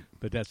 Right.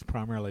 But that's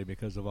primarily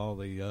because of all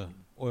the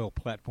oil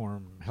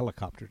platform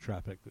helicopter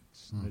traffic,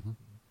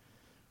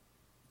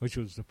 which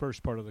was the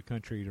first part of the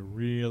country to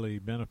really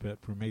benefit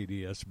from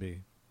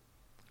ADSB.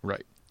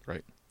 Right.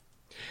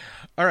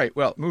 All right,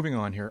 well, moving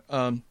on here.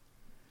 Back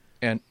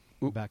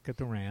at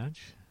the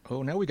ranch.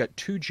 Oh, now we got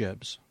 2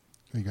 jebs.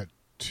 You got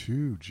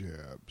 2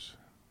 jabs.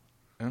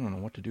 I don't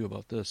know what to do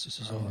about this. This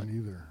is odd.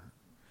 Neither.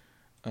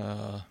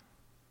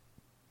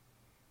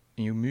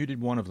 You muted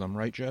one of them,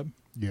 right, Jeb?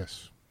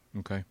 Yes.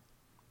 Okay.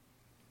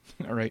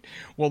 All right.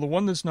 Well, the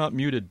one that's not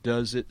muted,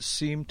 does it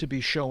seem to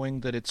be showing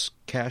that it's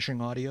caching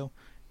audio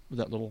with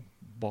that little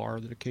bar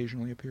that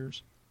occasionally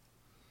appears?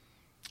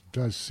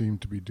 does seem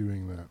to be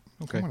doing that.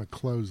 Okay. I'm going to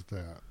close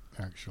that,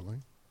 actually,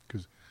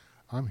 because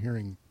I'm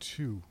hearing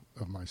two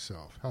of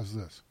myself. How's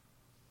this?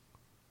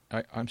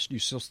 You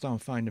still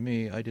sound fine to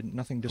me.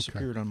 Nothing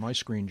disappeared on my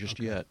screen just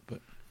yet, but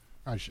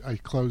I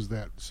closed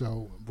that,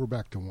 so we're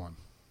back to one.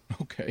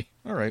 okay.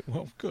 All right.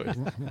 Well,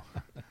 good.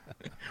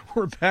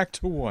 We're back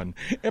to one.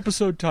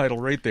 Episode title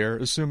right there,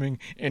 assuming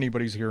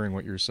anybody's hearing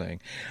what you're saying.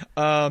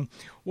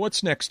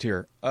 What's next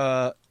here?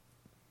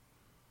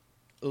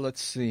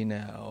 Let's see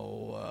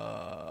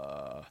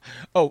now.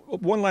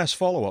 One last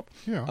follow-up.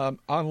 Yeah.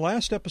 On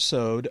last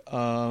episode,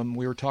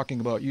 we were talking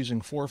about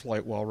using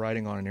ForeFlight while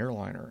riding on an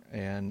airliner,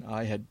 and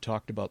I had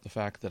talked about the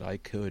fact that I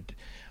could,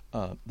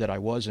 that I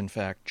was in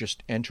fact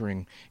just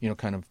entering,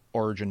 kind of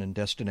origin and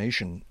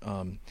destination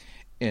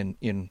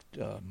in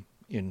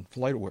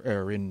flight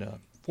or in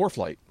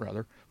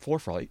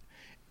ForeFlight,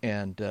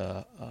 and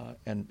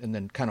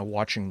then kind of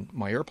watching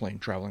my airplane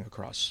traveling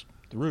across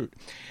the route.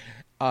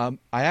 I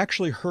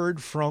actually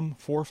heard from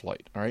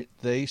ForeFlight. All right,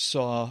 they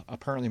saw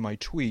apparently my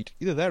tweet.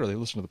 Either that or they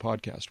listened to the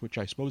podcast, which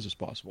I suppose is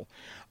possible.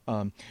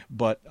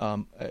 But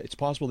it's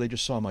possible they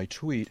just saw my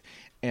tweet,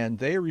 and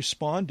they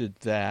responded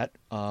that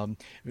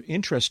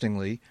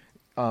interestingly,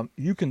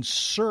 you can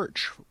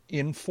search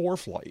in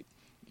ForeFlight.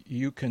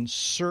 You can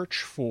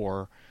search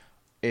for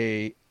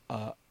a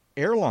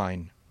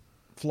airline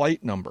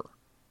flight number.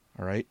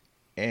 All right,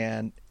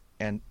 and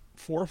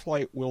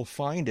ForeFlight will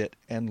find it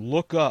and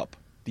look up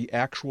the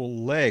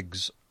actual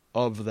legs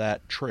of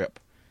that trip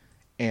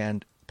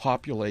and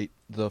populate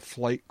the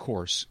flight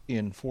course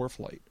in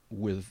ForeFlight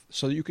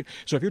so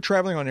if you're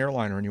traveling on an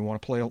airliner and you want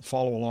to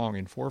follow along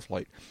in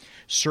ForeFlight,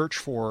 search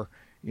for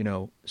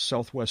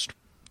Southwest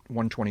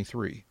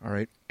 123, all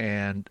right,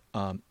 and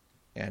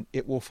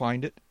it will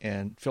find it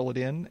and fill it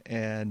in,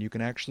 and you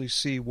can actually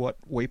see what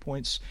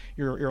waypoints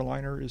your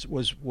airliner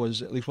was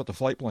at least what the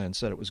flight plan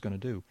said it was going to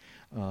do.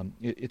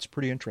 It's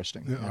pretty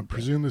interesting. Yeah, I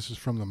presume this is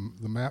from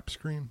the map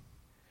screen.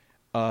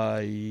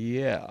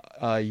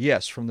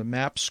 Yes, from the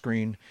map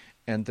screen,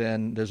 and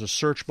then there's a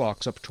search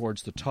box up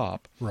towards the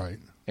top. Right.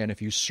 And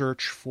if you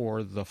search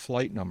for the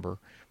flight number,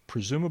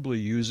 presumably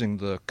using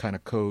the kind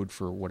of code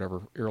for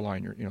whatever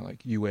airline you're,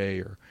 like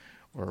UA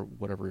or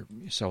whatever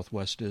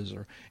Southwest is,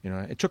 or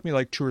it took me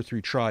like 2 or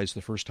 3 tries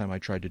the first time I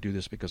tried to do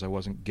this because I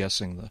wasn't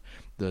guessing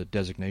the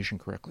designation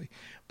correctly.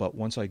 But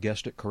once I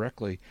guessed it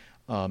correctly,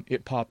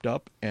 it popped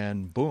up,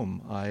 and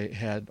boom, I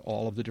had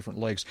all of the different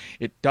legs.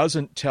 It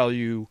doesn't tell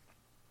you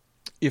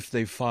if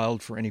they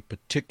filed for any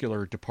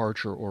particular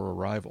departure or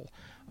arrival,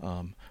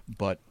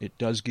 but it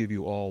does give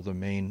you all the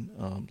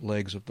main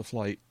legs of the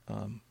flight,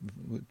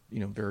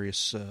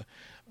 various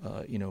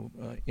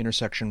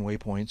intersection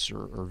waypoints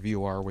or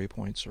VOR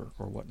waypoints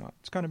or whatnot.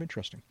 It's kind of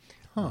interesting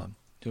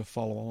to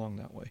follow along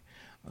that way.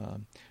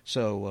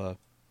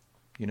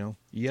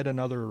 Yet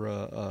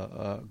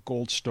another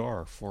gold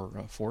star for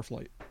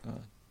ForeFlight,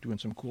 doing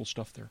some cool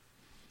stuff there.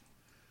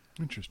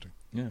 Interesting.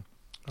 Yeah.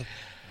 I'll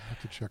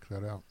have to check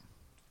that out.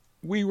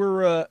 We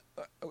were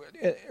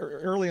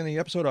early in the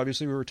episode.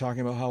 Obviously, we were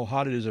talking about how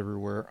hot it is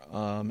everywhere,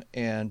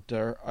 and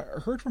I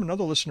heard from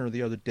another listener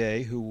the other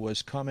day who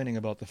was commenting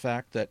about the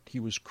fact that he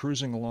was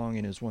cruising along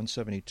in his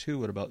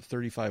 172 at about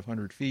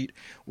 3,500 feet,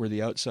 where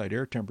the outside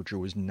air temperature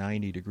was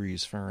 90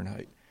 degrees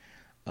Fahrenheit,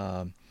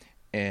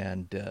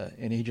 and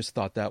he just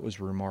thought that was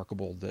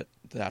remarkable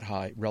that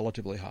high,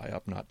 relatively high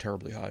up, not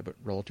terribly high, but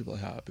relatively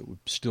high up, it would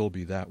still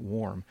be that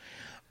warm.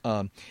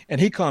 And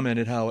he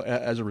commented how,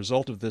 as a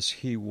result of this,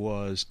 he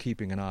was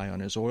keeping an eye on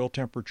his oil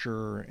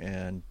temperature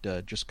and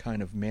just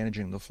kind of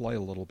managing the flight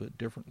a little bit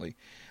differently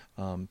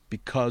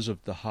because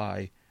of the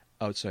high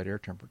outside air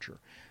temperature.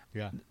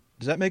 Yeah.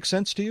 Does that make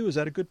sense to you? Is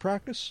that a good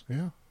practice?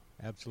 Yeah.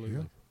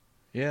 Absolutely.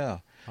 Yeah.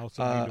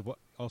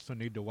 Also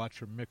need to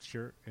watch your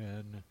mixture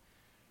and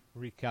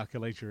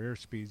recalculate your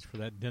airspeeds for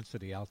that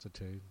density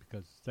altitude,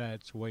 because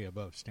that's way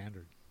above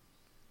standard.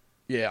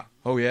 Yeah.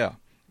 Oh, yeah.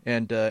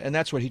 And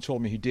that's what he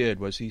told me he did.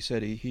 Was he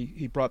said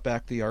he brought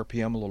back the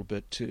RPM a little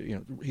bit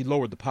to, he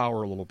lowered the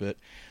power a little bit,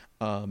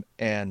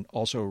 and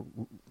also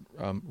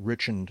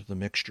richened the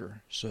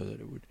mixture so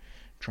that it would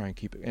try and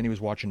keep it. And he was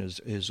watching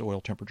his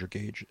oil temperature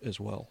gauge as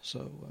well.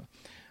 So,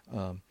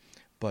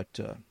 but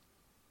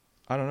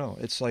I don't know.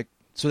 It's like,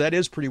 so that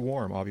is pretty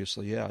warm.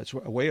 Obviously, yeah. It's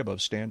way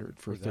above standard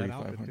for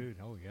 3,500.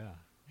 Oh yeah.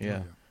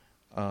 Yeah.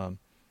 Oh, yeah.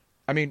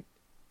 I mean,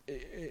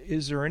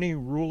 is there any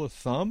rule of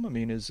thumb? I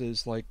mean,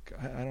 is like,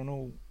 I don't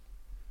know,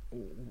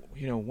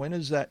 when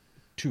is that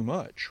too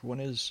much?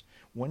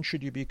 When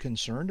should you be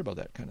concerned about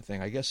that kind of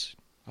thing? I guess,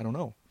 I don't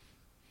know.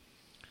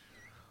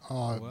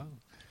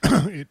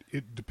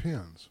 It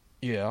depends.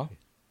 Yeah.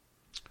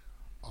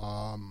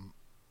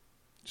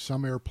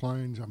 Some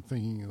airplanes, I'm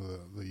thinking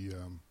of the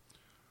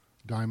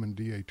Diamond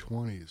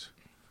DA-20s,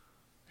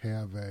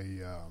 have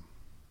a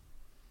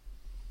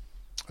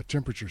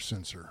temperature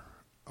sensor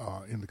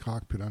in the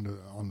cockpit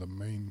on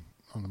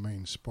the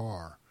main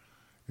spar.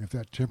 And if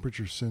that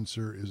temperature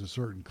sensor is a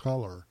certain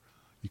color,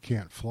 you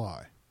can't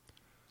fly.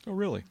 Oh,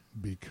 really?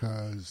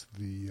 Because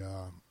the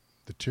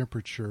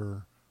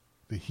temperature,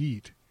 the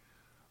heat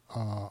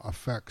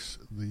affects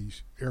the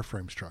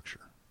airframe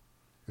structure.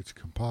 It's a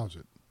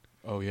composite,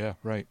 Oh yeah,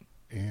 right.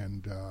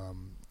 and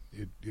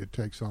it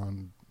takes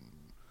on,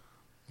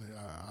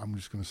 I'm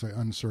just going to say,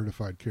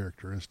 uncertified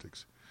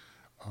characteristics.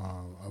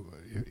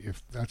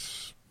 If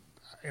that's,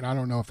 and I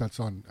don't know if that's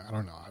on, I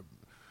don't know.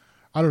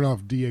 I don't know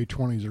if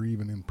DA-20s are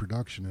even in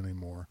production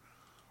anymore,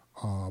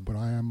 but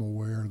I am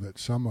aware that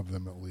some of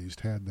them at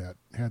least had that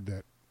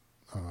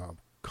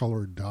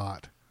colored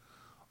dot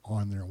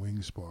on their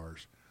wing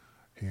spars,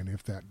 and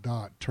if that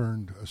dot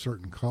turned a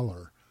certain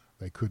color,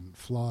 they couldn't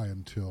fly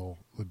until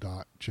the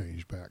dot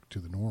changed back to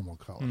the normal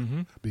color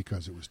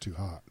because it was too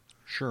hot.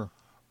 Sure.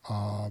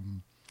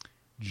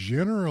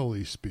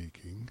 Generally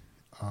speaking,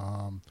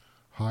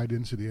 high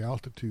density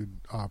altitude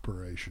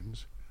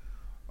operations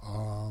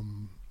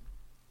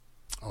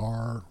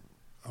are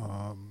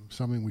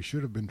something we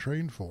should have been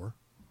trained for,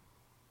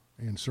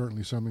 and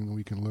certainly something that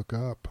we can look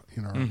up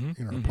in our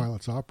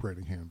pilot's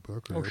operating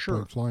handbook or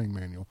airplane flying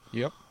manual.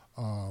 Yep.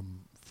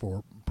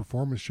 For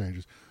performance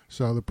changes.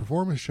 So the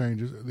performance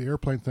changes, the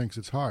airplane thinks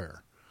it's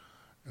higher,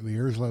 and the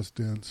air is less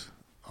dense.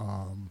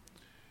 The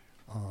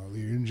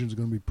engine's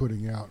going to be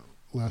putting out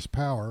less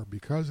power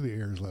because the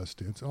air is less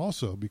dense,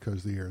 also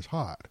because the air is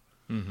hot.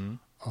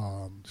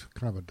 It's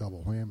kind of a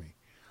double whammy.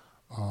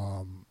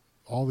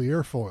 All the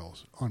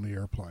airfoils on the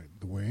airplane,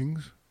 the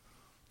wings,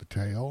 the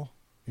tail,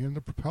 and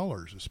the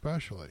propellers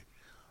especially,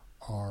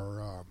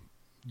 are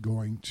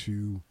going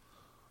to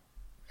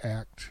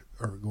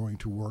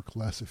work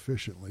less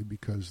efficiently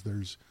because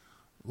there's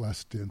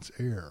less dense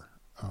air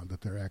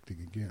that they're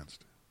acting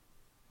against.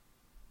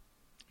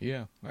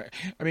 Yeah.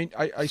 I mean,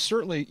 I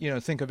certainly,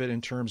 think of it in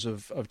terms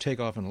of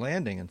takeoff and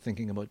landing and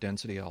thinking about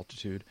density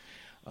altitude.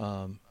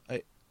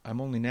 I'm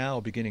only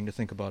now beginning to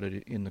think about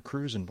it in the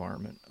cruise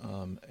environment.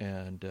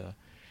 And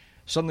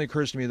suddenly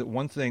occurs to me that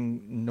one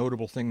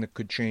notable thing that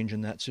could change in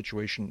that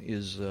situation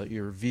is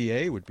your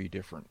VA would be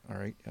different. All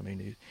right. I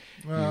mean,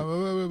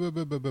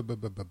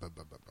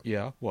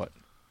 yeah. What?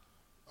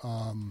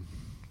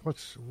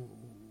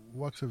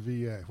 What's a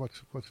VA?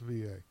 What's a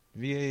VA?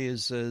 VA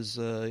is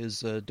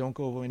don't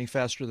go any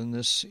faster than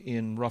this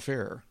in rough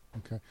air.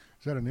 Okay.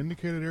 Is that an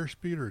indicated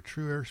airspeed or a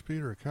true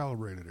airspeed or a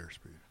calibrated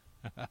airspeed?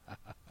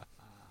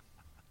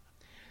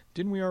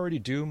 Didn't we already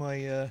do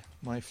my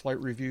flight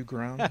review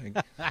ground?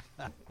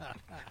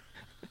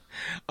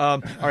 All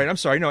right, I'm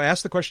sorry. No,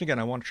 ask the question again.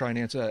 I want to try and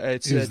answer.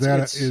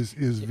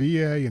 Is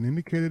VA an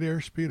indicated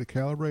airspeed, a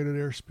calibrated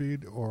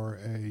airspeed, or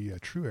a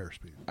true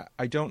airspeed?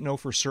 I don't know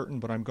for certain,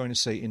 but I'm going to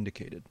say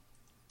indicated.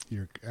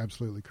 You're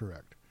absolutely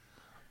correct.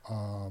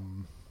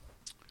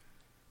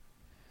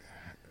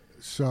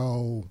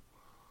 So,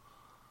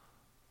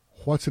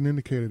 what's an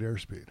indicated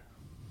airspeed?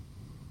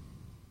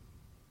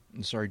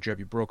 I'm sorry, Jeb,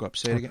 you broke up.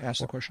 Say it again.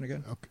 Ask the question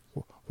again. Okay.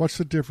 What's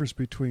the difference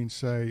between,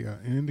 say,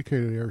 an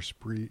indicated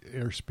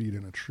airspeed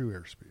and a true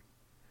airspeed?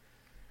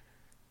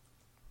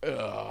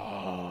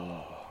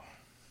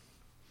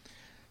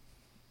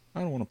 I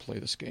don't want to play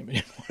this game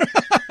anymore.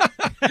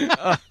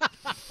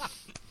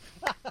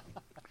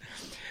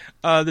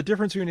 The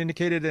difference between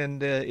indicated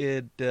and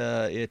you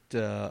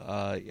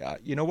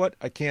know what?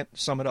 I can't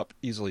sum it up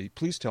easily.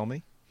 Please tell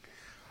me.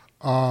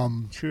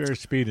 True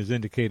airspeed is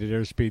indicated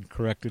airspeed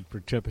corrected for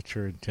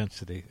temperature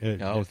intensity.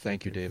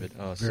 Thank you, David.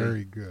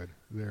 Very good.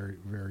 Very,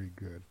 very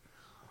good.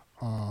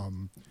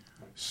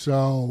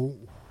 So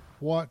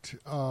what's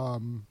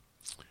going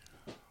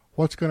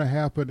to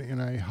happen in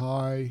a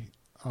high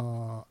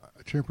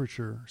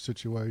temperature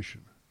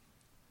situation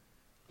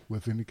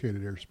with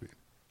indicated airspeed?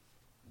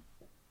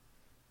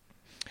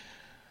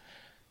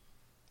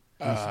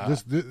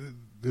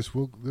 This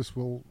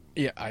will.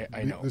 Yeah,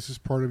 I know. This is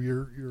part of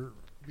your.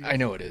 I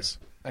know it is.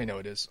 I'm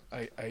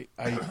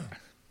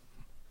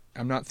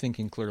not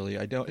thinking clearly.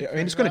 I mean,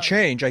 it's going to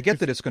change. I get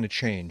that it's going to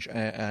change,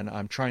 and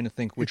I'm trying to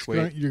think which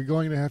way. You're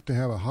going to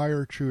have a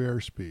higher true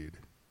airspeed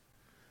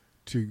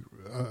to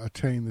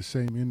attain the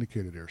same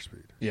indicated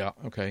airspeed. Yeah.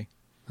 Okay.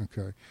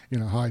 Okay.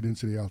 In a high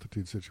density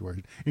altitude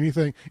situation,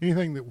 anything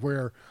that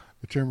where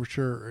the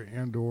temperature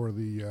and or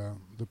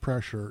the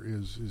pressure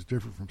is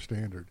different from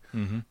standard.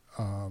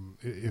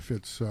 If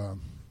it's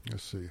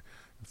let's see.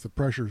 If the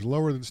pressure is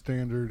lower than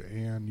standard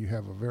and you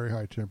have a very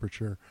high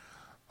temperature,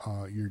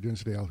 your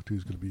density altitude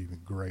is going to be even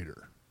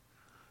greater.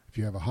 If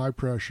you have a high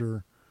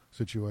pressure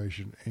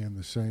situation and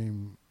the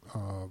same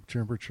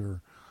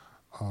temperature,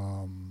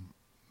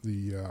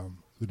 the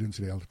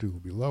density altitude will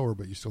be lower,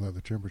 but you still have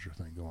the temperature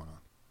thing going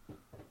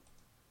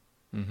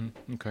on.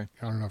 Okay.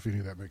 I don't know if any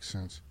of that makes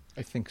sense.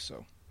 I think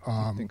so.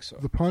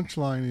 The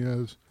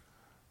punchline is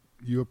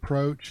you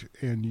approach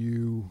and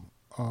you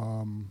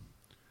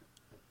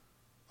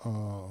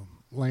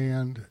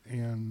land,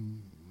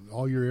 and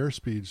all your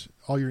airspeeds,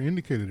 all your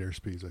indicated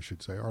airspeeds, I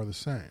should say, are the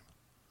same.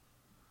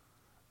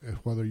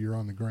 Whether you're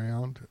on the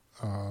ground,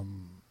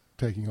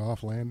 taking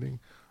off, landing,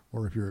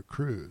 or if you're at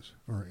cruise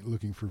or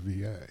looking for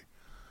VA,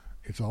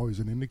 it's always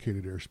an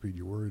indicated airspeed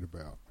you're worried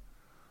about.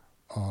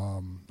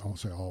 I won't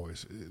say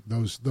always.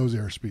 Those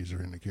airspeeds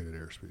are indicated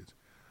airspeeds.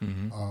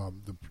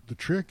 The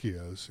trick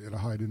is, at a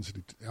high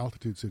density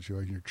altitude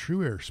situation, your true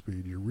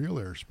airspeed, your real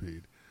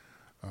airspeed,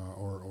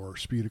 or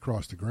speed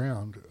across the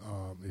ground,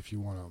 if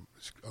you want to,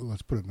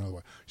 let's put it another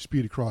way,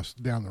 speed across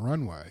down the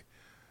runway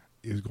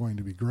is going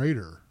to be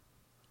greater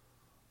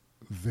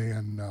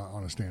than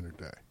on a standard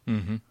day.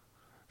 Mm-hmm.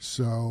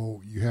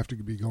 So you have to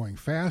be going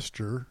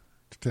faster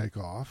to take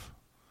off,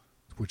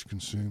 which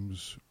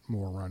consumes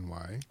more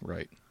runway.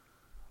 Right.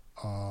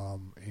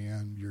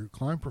 And your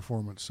climb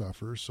performance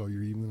suffers, so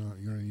you're going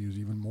to use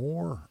even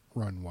more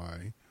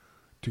runway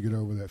to get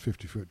over that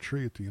 50-foot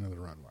tree at the end of the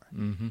runway.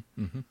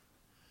 Mm-hmm. Mm-hmm.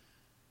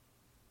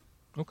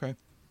 Okay.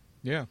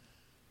 Yeah.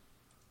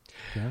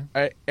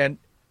 Okay.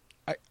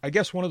 I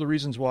guess one of the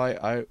reasons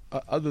why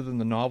other than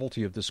the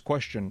novelty of this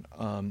question,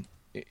 I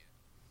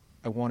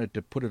wanted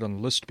to put it on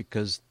the list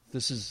because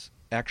this is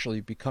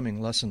actually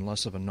becoming less and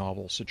less of a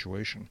novel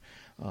situation.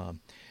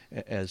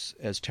 As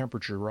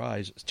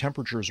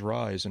temperatures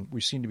rise, and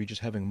we seem to be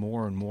just having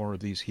more and more of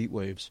these heat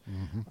waves.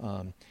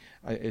 Mm-hmm.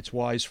 It's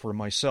wise for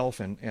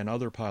myself and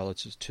other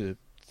pilots is to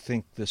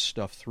think this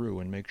stuff through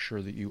and make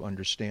sure that you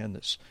understand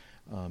this.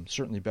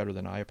 Certainly better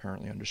than I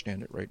apparently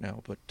understand it right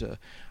now. But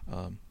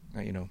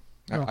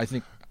I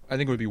think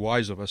it would be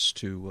wise of us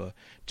to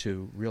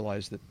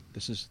realize that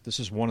this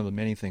is one of the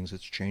many things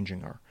that's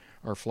changing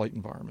our flight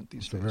environment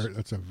these days.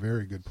 That's a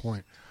very good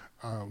point.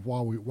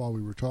 While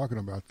we were talking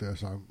about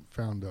this, I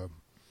found a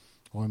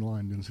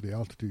online density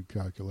altitude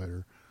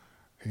calculator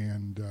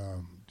and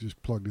just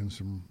plugged in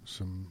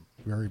some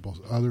variables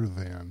other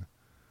than.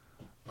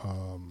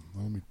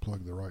 Let me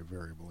plug the right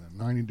variable in.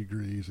 90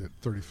 degrees at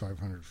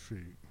 3,500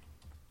 feet.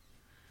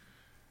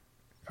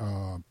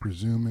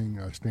 Presuming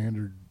a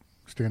standard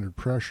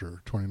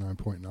pressure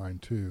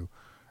 29.92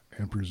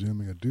 and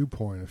presuming a dew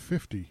point of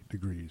 50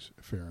 degrees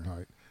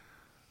Fahrenheit,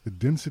 the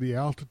density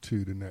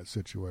altitude in that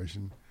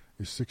situation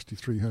is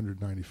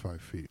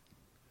 6,395 feet,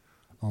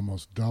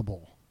 almost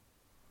double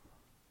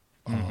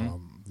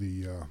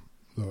the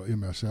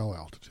MSL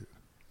altitude.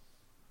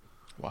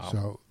 Wow!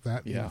 So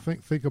that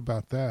think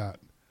about that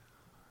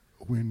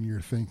when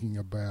you're thinking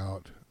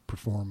about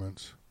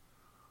performance.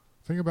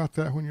 Think about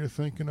that when you're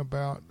thinking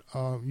about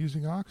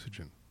using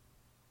oxygen.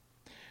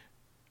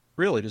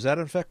 Really? Does that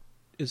affect?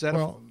 Is that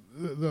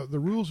the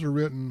rules are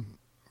written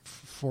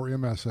for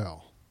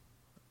MSL.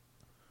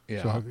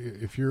 Yeah. So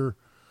if you're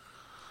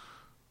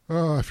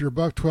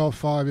above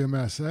 12.5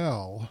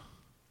 MSL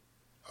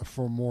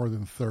for more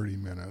than 30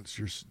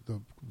 minutes,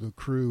 the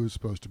crew is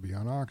supposed to be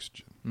on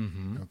oxygen.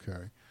 Mm-hmm.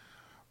 Okay.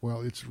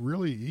 Well, it's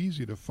really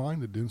easy to find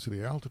the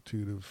density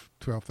altitude of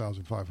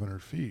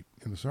 12,500 feet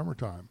in the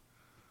summertime.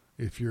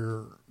 If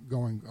you're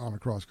going on a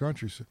cross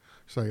country,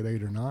 say at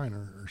 8 or 9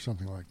 or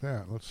something like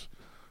that, let's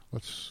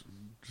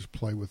just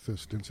play with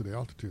this density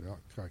altitude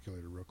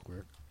calculator real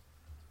quick.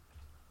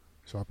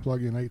 So I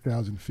plug in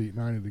 8,000 feet,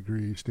 90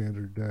 degrees,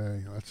 standard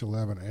day. That's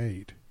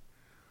 11.8.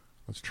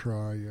 Let's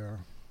try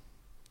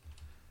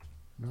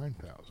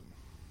 9,000.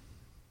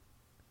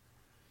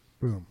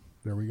 Boom.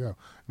 There we go.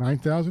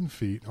 9,000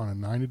 feet on a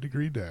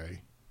 90-degree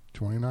day,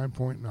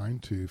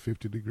 29.92,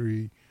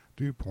 50-degree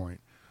dew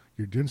point.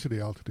 Your density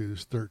altitude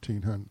is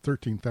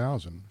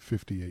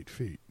 13,058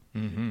 feet.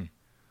 Mm-hmm.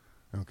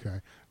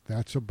 Okay,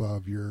 that's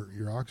above your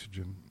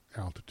oxygen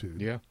altitude.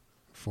 Yeah.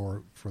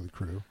 For the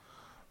crew.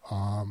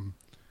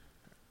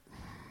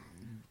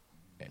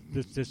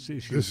 This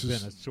issue has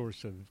been a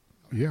source of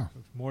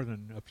more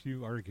than a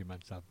few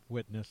arguments I've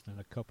witnessed and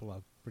a couple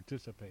I've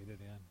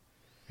participated in.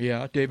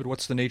 Yeah, David,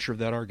 what's the nature of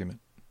that argument?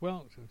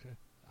 Well,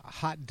 a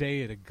hot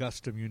day at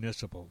Augusta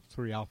Municipal,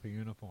 3 Alpha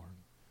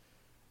Uniform.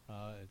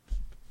 It's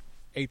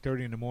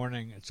 8:30 in the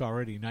morning. It's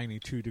already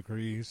 92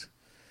 degrees,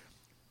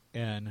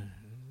 and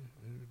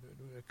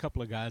a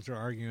couple of guys are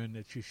arguing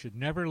that you should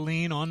never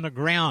lean on the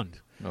ground.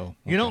 Oh, okay.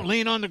 You don't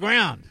lean on the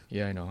ground.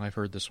 Yeah, I know. I've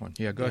heard this one.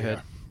 Yeah, go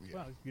ahead. Yeah.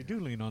 Well, you do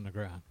lean on the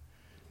ground.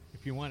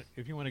 If you want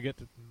to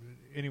get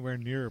anywhere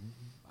near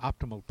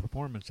optimal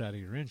performance out of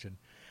your engine,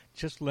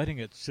 just letting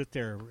it sit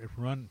there and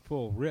run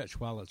full rich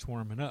while it's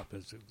warming up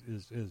is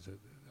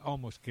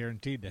almost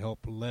guaranteed to help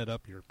let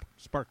up your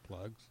spark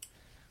plugs.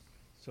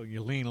 So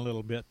you lean a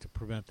little bit to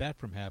prevent that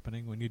from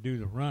happening. When you do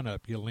the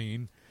run-up, you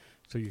lean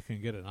so you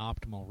can get an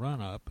optimal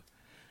run-up,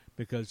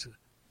 because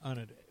on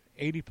an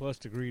 80-plus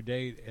degree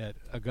day at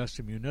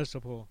Augusta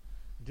Municipal,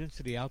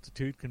 density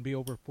altitude can be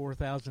over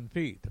 4,000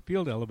 feet. The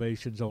field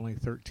elevation is only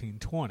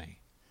 1,320.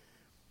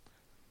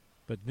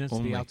 But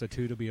density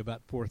altitude will be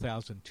about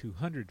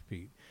 4,200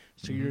 feet.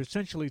 So you're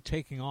essentially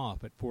taking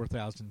off at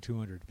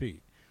 4,200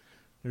 feet.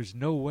 There's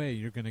no way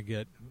you're going to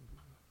get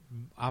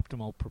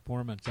optimal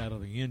performance out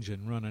of the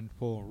engine running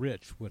full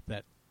rich with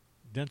that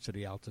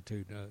density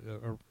altitude.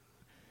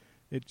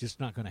 It's just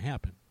not going to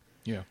happen.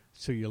 Yeah.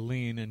 So you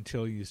lean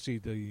until you see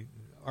the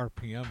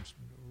RPMs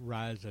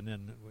rise, and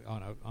then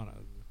on a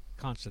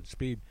constant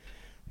speed,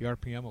 the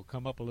RPM will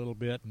come up a little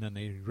bit, and then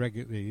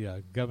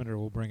the governor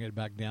will bring it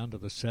back down to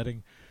the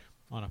setting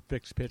on a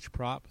fixed pitch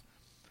prop.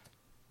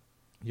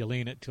 You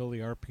lean it till the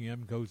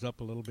RPM goes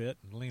up a little bit,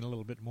 and lean a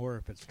little bit more.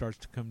 If it starts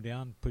to come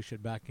down, push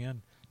it back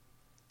in.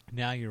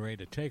 Now you're ready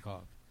to take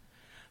off.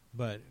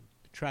 but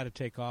try to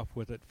take off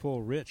with it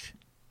full rich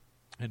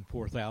and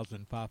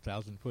 4,000,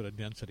 5,000 foot of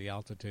density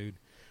altitude.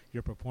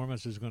 Your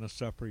performance is going to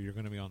suffer. You're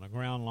going to be on the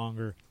ground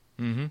longer.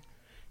 Mm-hmm.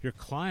 Your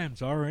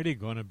climb's already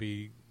going to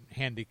be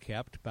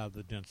handicapped by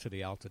the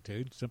density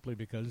altitude simply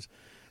because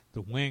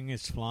the wing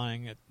is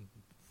flying at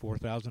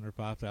 4,000 or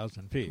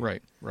 5,000 feet.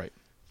 Right, right.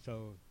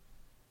 So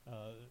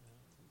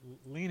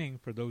leaning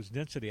for those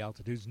density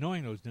altitudes,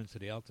 knowing those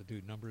density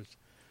altitude numbers.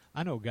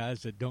 I know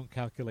guys that don't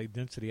calculate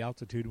density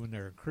altitude when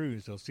they're in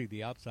cruise. They'll see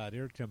the outside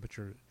air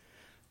temperature.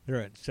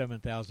 They're at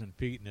 7,000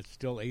 feet, and it's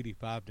still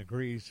 85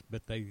 degrees,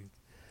 but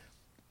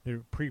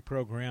they're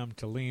pre-programmed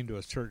to lean to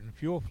a certain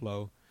fuel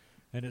flow,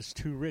 and it's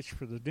too rich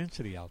for the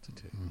density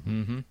altitude.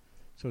 Mm-hmm.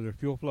 So their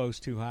fuel flow is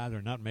too high.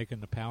 They're not making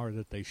the power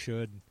that they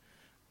should.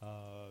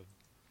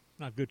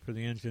 Not good for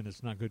the engine.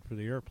 It's not good for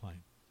the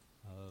airplane.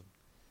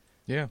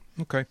 Yeah.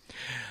 Okay.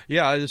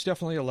 Yeah, there's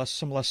definitely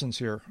some lessons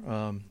here.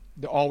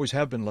 There always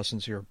have been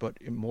lessons here,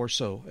 but more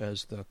so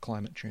as the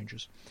climate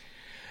changes.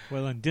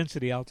 Well, and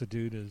density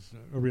altitude is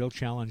a real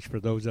challenge for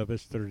those of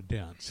us that are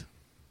dense.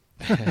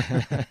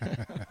 I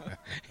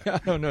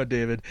don't know,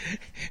 David.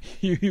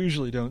 You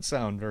usually don't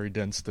sound very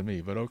dense to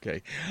me, but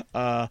okay.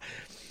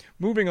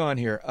 Moving on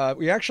here.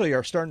 We actually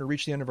are starting to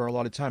reach the end of our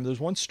allotted time. There's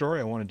one story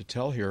I wanted to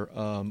tell here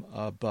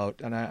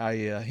about, and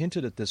I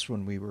hinted at this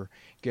when we were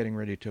getting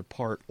ready to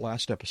part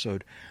last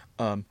episode.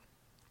 I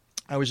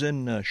was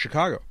in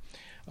Chicago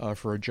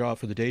for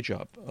the day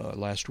job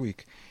last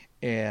week,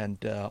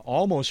 and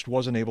almost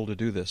wasn't able to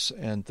do this,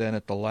 and then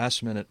at the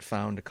last minute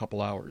found a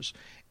couple hours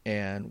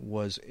and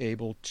was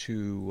able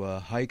to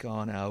hike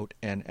on out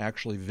and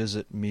actually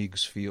visit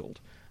Meigs Field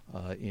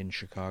in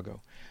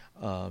Chicago.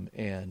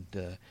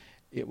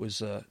 It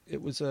was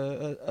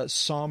a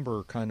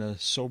somber, kind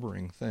of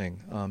sobering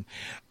thing.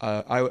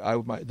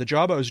 The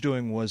job I was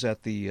doing was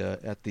at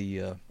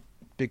the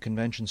big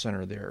convention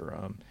center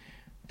there,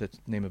 the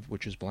name of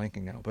which is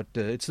blanking now, but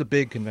it's the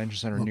big convention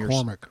center near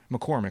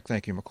McCormick.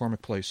 Thank you,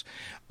 McCormick Place.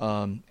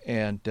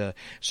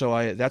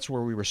 So that's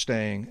where we were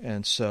staying,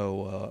 and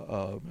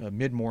so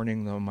mid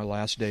morning, on my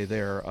last day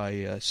there,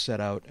 I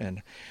set out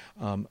and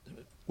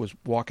was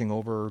walking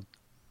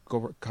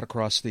cut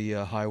across the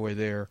highway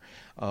there,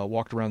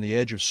 walked around the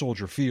edge of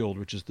Soldier Field,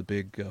 which is the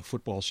big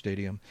football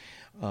stadium,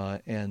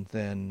 and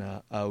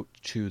then out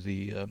to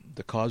the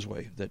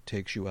causeway that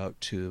takes you out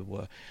to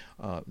what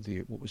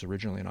was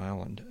originally an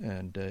island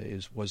and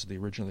was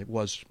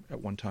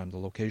at one time the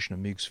location of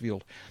Meigs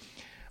Field.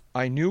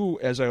 I knew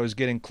as I was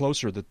getting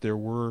closer that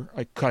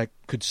I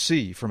could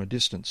see from a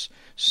distance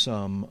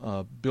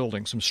some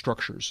buildings, some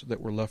structures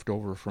that were left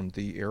over from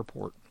the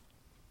airport.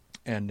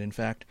 And in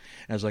fact,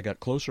 as I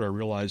got closer, I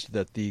realized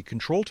that the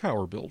control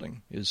tower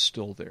building is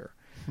still there.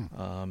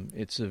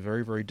 It's a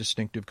very, very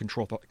distinctive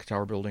control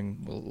tower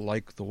building,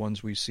 like the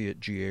ones we see at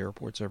GA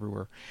airports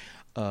everywhere.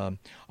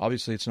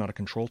 Obviously, it's not a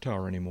control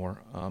tower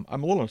anymore.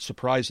 I'm a little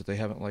surprised that they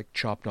haven't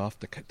chopped off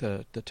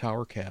the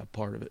tower cab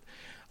part of it.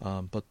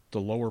 But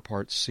the lower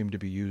parts seem to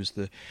be used.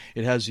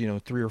 It has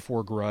 3 or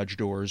 4 garage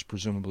doors,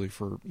 presumably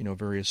for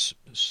various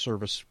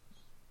service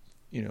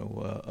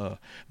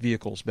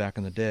vehicles back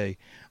in the day,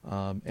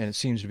 and it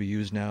seems to be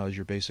used now as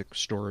your basic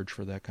storage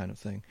for that kind of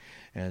thing.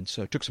 And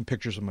so I took some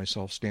pictures of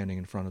myself standing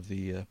in front of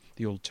the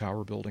old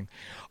tower building.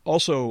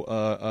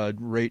 Also,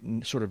 right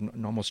sort of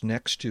almost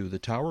next to the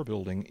tower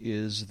building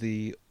is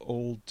the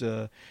old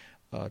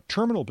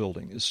terminal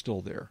building is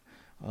still there.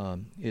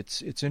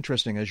 It's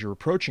interesting. As you're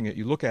approaching it,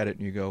 you look at it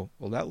and you go,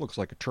 well, that looks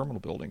like a terminal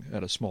building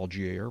at a small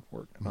GA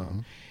airport.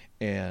 Mm-hmm.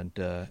 And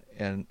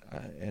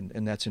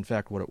that's in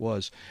fact what it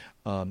was,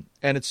 and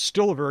it's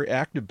still a very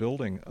active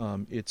building.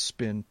 It's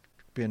been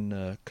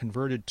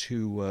converted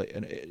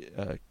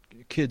to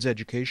kids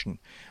education.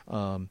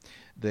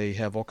 They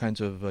have all kinds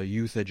of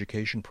youth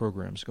education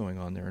programs going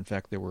on there. In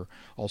fact, there were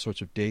all sorts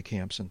of day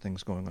camps and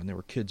things going on. There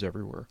were kids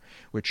everywhere.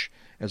 Which,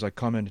 as I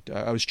commented,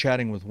 I was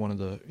chatting with one of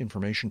the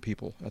information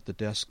people at the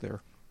desk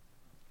there,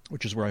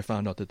 which is where I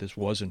found out that this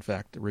was in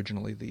fact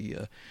originally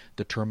the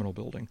terminal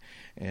building,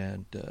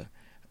 and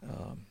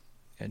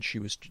she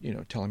was,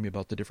 telling me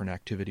about the different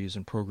activities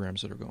and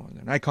programs that are going on.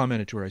 And I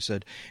commented to her, I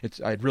said,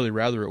 I'd really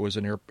rather it was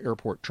an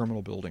airport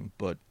terminal building,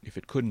 but if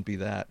it couldn't be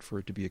that, for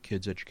it to be a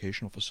kids'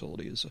 educational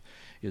facility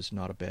is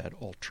not a bad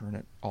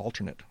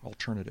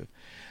alternative.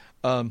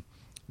 I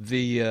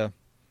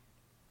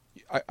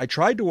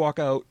tried to walk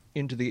out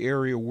into the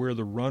area where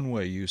the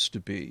runway used to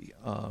be,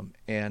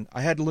 and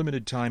I had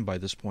limited time by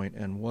this point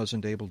and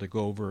wasn't able to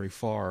go very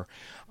far.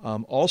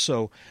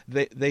 Also,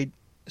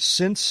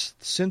 Since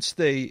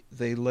they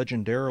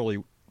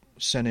legendarily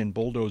sent in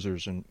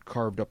bulldozers and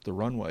carved up the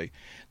runway,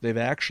 they've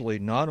actually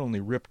not only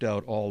ripped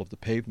out all of the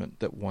pavement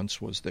that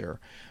once was there,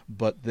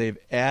 but they've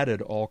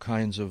added all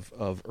kinds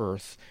of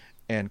earth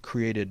and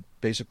created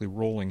basically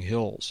rolling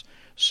hills.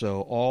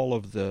 So all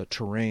of the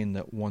terrain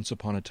that once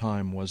upon a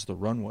time was the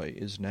runway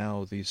is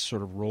now these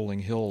sort of rolling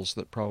hills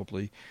that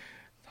probably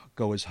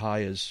go as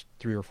high as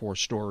 3 or 4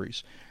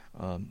 stories.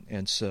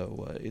 And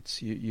so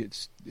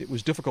it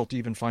was difficult to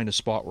even find a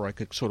spot where I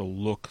could sort of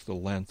look the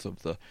length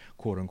of the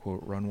quote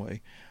unquote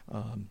runway.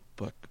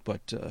 But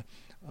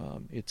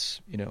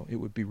it's, it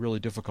would be really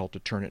difficult to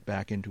turn it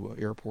back into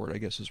an airport, I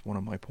guess, is one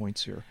of my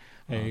points here.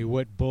 Hey,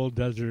 what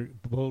bulldozer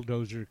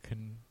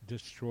can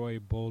destroy,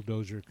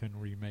 bulldozer can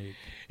remake.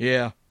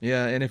 Yeah,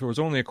 and if it was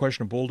only a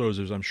question of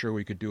bulldozers, I'm sure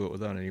we could do it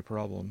without any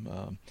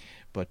problem.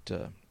 But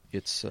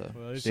it's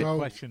it's a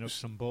question of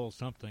some bull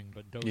something,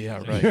 but dozers.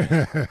 Yeah,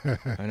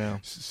 right. I know.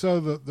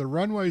 So the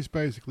runway's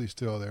basically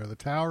still there. The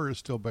tower is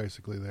still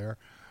basically there.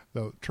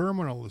 The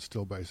terminal is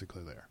still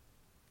basically there.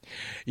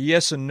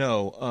 Yes and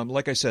no.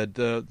 Like I said,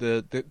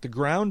 the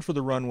ground for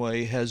the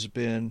runway has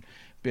been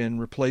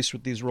replaced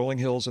with these rolling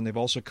hills, and they've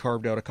also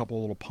carved out a couple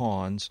of little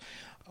ponds.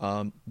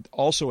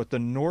 Also at the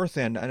north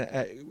end,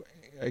 and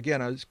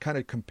again, I was kind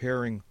of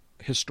comparing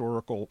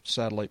historical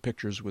satellite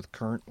pictures with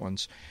current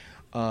ones.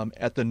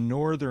 At the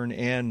northern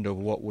end of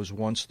what was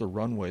once the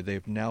runway,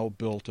 they've now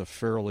built a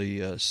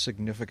fairly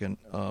significant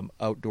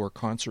outdoor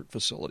concert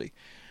facility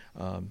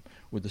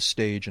with a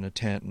stage and a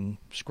tent and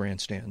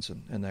grandstands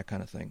and that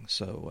kind of thing.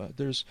 So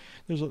there's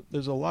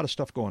a lot of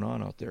stuff going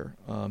on out there,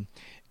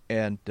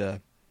 and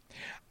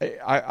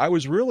I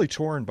was really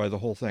torn by the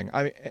whole thing.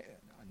 I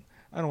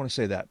don't want to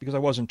say that because I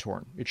wasn't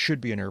torn. It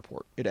should be an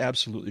airport. It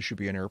absolutely should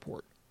be an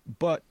airport,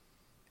 but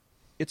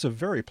it's a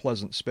very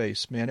pleasant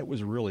space, man. It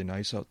was really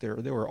nice out there.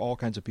 There were all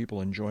kinds of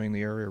people enjoying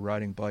the area,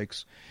 riding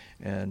bikes,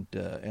 and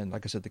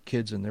like I said, the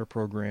kids in their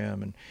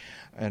program,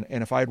 and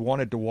if I'd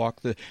wanted to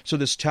walk so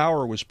this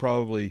tower was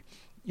probably,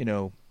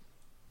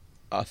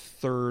 a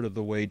third of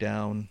the way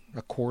down,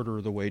 a quarter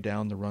of the way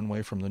down the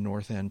runway from the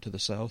north end to the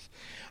south.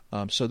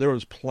 So there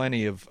was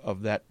plenty of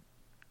that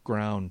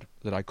ground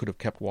that I could have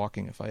kept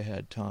walking if I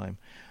had time,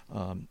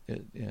 and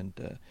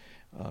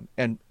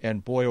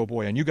boy, oh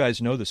boy, and you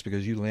guys know this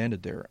because you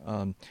landed there.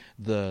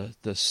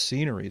 The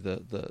scenery,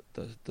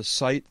 the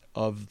sight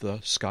of the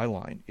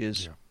skyline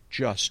is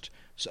just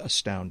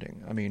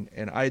astounding. I mean,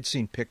 and I had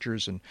seen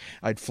pictures, and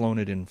I'd flown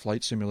it in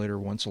Flight Simulator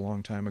once a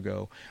long time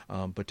ago.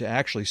 But to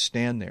actually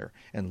stand there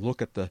and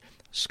look at the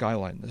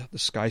skyline, the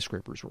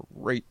skyscrapers were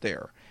right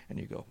there, and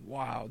you go,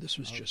 "Wow, this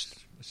was just."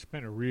 It's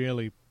been a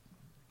really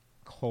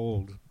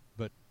cold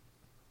but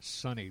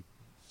sunny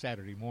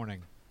Saturday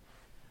morning.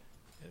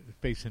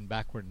 Facing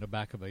backward in the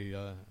back of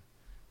a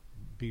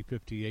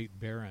B-58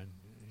 Baron,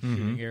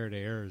 shooting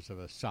air-to-airs of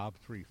a Saab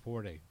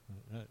 340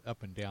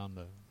 up and down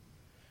the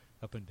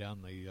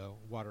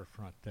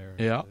waterfront there.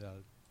 Yeah,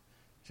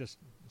 just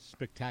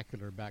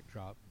spectacular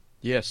backdrop.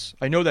 Yes,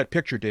 I know that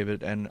picture,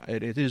 David, and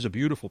it is a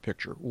beautiful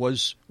picture.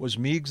 Was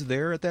Meigs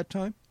there at that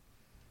time?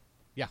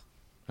 Yeah.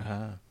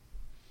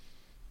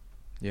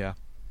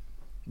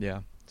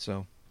 Yeah.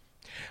 So,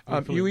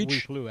 we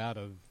flew out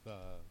of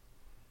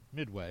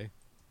Midway.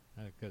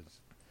 Because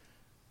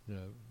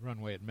the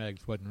runway at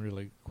Meigs wasn't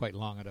really quite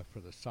long enough for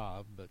the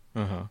Saab, but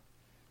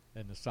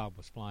and the Saab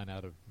was flying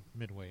out of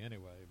Midway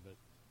anyway. But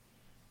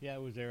yeah,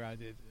 it was there. I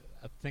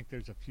think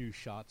there's a few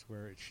shots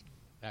where it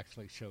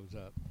actually shows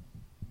up,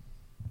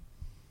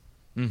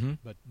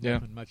 but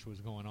nothing much was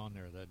going on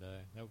there that day.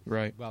 That was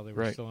right. While they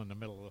were still in the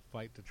middle of the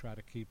fight to try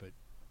to keep it.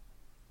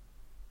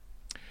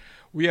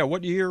 Well, yeah.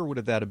 What year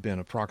would that have been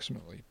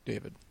approximately,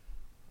 David?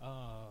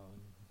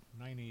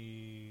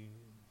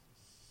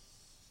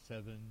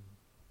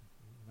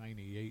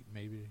 98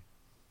 maybe.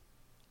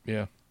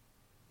 Yeah.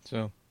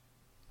 So,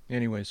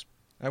 anyways,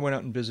 I went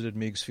out and visited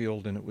Meigs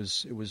Field, and it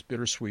was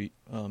bittersweet.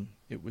 There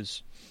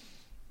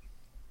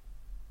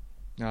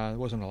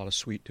wasn't a lot of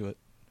sweet to it,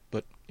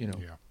 but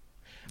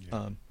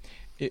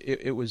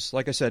it was,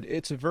 like I said,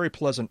 it's a very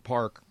pleasant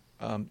park,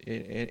 and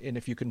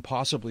if you can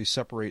possibly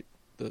separate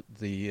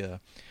the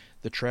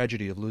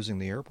tragedy of losing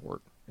the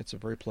airport, it's a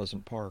very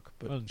pleasant park.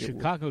 But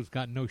Chicago's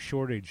got no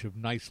shortage of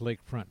nice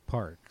lakefront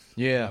parks.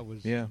 Yeah,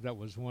 that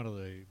was one of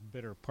the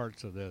bitter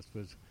parts of this.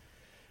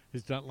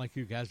 It's not like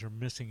you guys are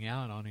missing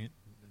out on it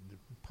in the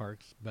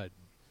parks, but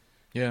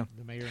the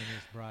mayor and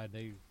his bride,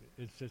 they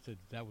insisted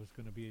that was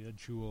going to be a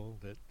jewel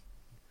that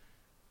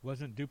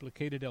wasn't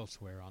duplicated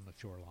elsewhere on the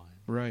shoreline.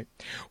 Right.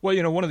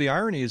 Well, one of the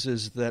ironies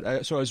is that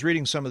I was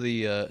reading some of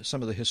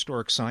the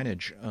historic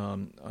signage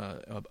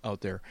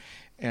out there,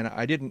 and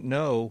I didn't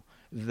know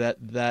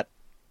that.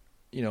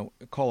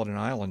 Call it an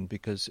island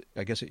because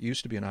I guess it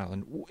used to be an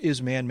island, is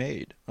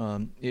man-made.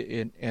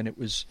 It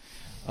was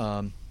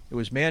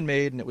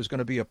man-made, and it was going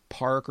to be a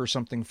park or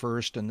something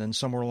first, and then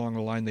somewhere along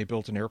the line they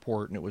built an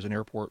airport, and it was an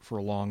airport for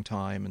a long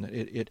time. And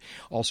it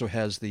also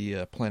has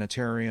the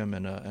planetarium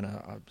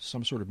and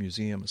some sort of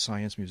museum, a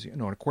science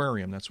museum, an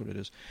aquarium, that's what it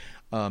is,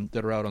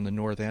 that are out on the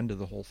north end of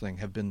the whole thing,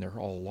 have been there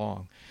all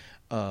along.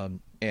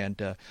 But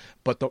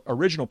the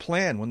original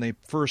plan, when they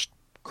first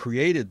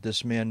created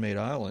this man-made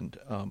island,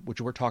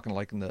 which we're talking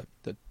like in the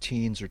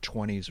teens or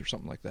 20s or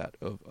something like that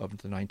of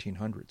the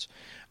 1900s.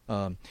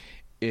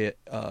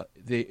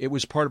 It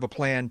was part of a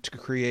plan to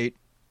create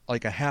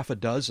like a half a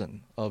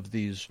dozen of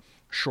these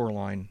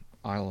shoreline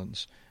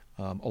islands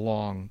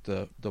along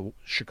the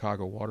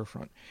Chicago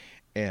waterfront,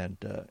 and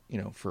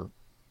for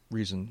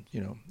reason,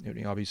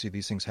 obviously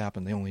these things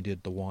happen. They only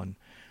did the one.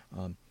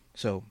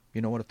 So,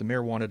 you know what? If the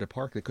mayor wanted a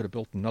park, they could have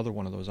built another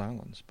one of those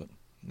islands. But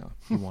no,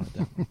 he wanted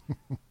that one.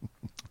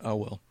 Oh,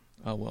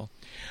 well.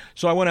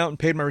 So I went out and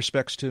paid my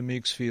respects to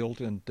Meigs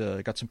Field and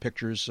got some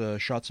pictures,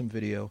 shot some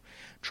video,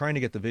 trying to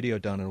get the video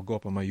done. It'll go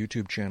up on my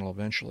YouTube channel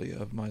eventually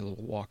of my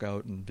little walk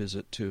out and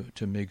visit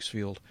to Meigs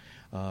Field.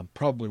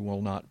 Probably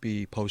will not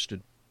be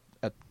posted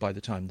by the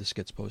time this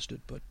gets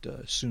posted, but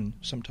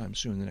sometime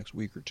soon, the next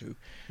week or two.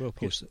 Well,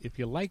 if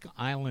you like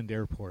island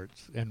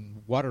airports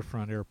and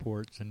waterfront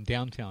airports and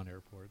downtown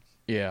airports,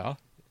 yeah.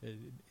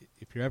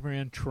 If you're ever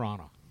in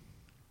Toronto,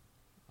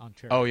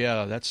 Ontario. Oh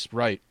yeah, that's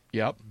right.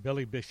 Yep.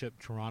 Billy Bishop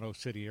Toronto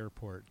City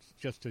Airport,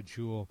 just a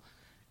jewel,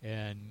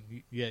 and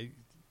you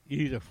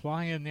either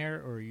fly in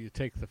there or you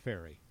take the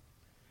ferry,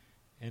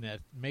 and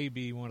it may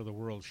be one of the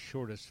world's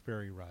shortest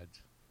ferry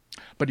rides.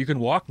 But you can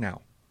walk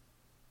now.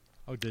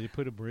 Oh, did they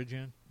put a bridge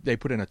in? They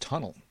put in a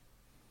tunnel.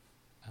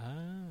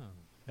 Oh,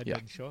 that Yeah.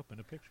 didn't show up in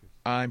the pictures.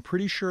 I'm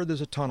pretty sure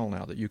there's a tunnel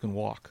now that you can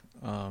walk.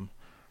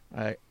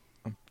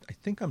 I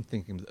think I'm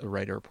thinking the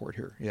right airport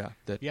here. Yeah.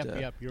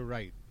 Yep, you're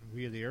right.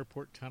 Via the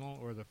airport tunnel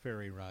or the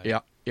ferry ride. Yeah.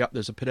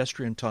 There's a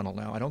pedestrian tunnel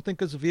now. I don't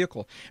think it's a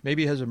vehicle.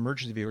 Maybe it has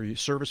emergency vehicle or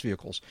service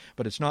vehicles,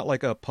 but it's not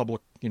like a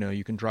public.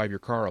 You can drive your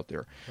car out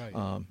there.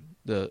 Right.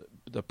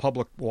 The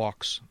public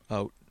walks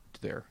out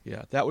there.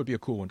 Yeah, that would be a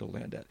cool one to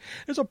land at.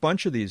 There's a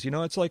bunch of these.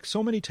 It's like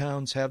so many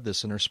towns have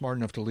this and are smart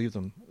enough to leave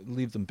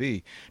them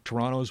be.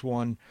 Toronto's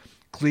one.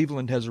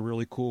 Cleveland has a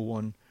really cool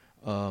one.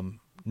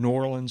 New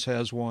Orleans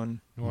has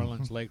one. New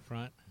Orleans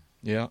Lakefront.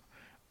 Yeah.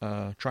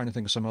 Trying to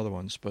think of some other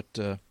ones,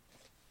 but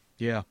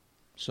yeah.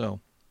 So,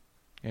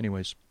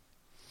 anyways,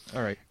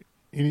 all right.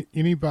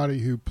 Anybody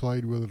who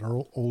played with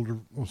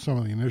some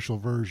of the initial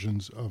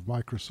versions of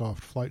Microsoft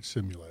Flight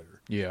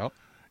Simulator, Yeah.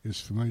 is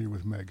familiar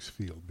with Meigs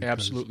Field.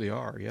 Absolutely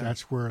are. Yeah.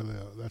 That's where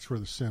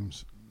the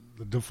Sims,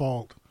 the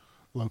default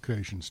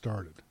location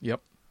started.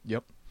 Yep.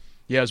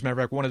 Yeah, as a matter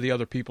of fact, one of the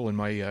other people in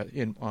my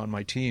on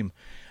my team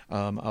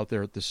out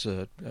there at this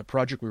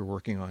project we were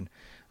working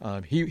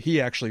on,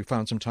 he actually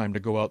found some time to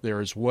go out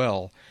there as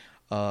well.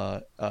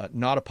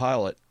 Not a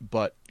pilot,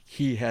 but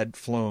he had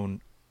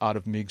flown out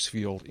of Meigs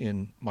Field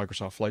in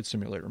Microsoft Flight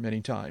Simulator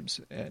many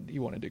times, and he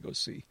wanted to go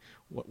see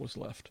what was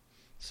left.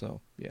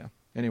 So, yeah.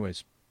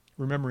 Anyways,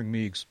 remembering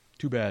Meigs.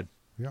 Too bad.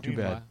 Yep. Too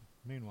bad.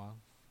 Meanwhile.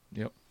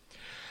 Yep.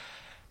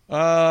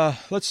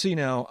 Let's see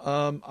now.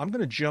 I'm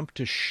going to jump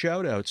to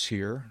shout-outs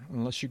here,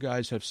 unless you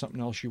guys have something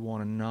else you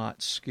want to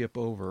not skip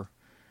over.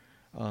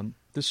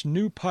 This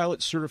new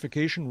pilot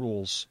certification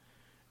rules,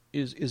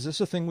 is this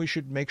a thing we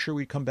should make sure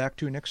we come back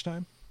to next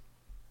time?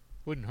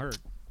 Wouldn't hurt.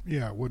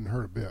 Yeah, it wouldn't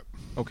hurt a bit.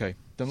 Okay,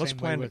 then let's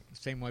plan.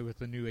 Same way with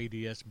the new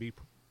ADS-B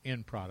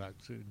in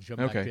products. Jump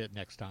back to it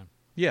next time.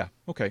 Yeah,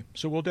 okay.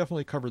 So we'll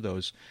definitely cover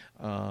those.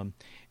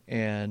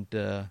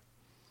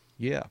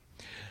 Yeah.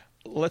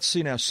 Let's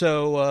see now.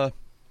 So,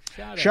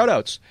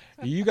 shout-outs.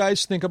 You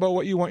guys think about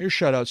what you want your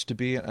shout-outs to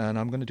be, and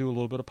I'm going to do a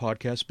little bit of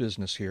podcast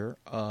business here.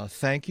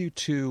 Thank you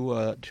to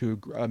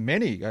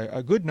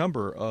a good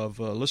number of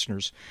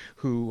listeners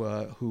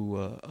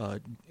who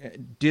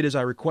did as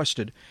I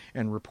requested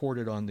and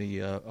reported on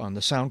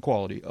the sound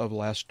quality of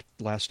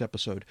last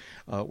episode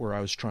where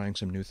I was trying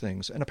some new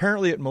things. And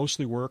apparently it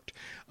mostly worked.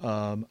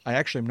 I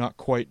actually am not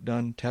quite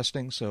done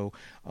testing, so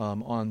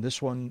on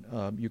this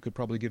one you could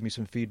probably give me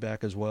some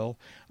feedback as well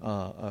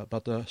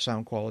about the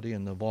sound quality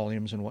and the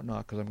volumes and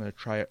whatnot, because I'm going to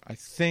try it. I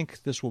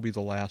think this will be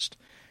the last.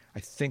 I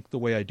think the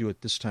way I do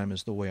it this time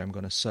is the way I'm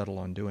going to settle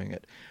on doing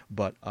it,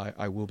 but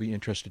I will be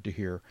interested to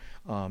hear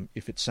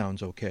if it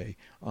sounds okay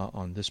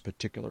on this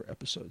particular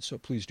episode, so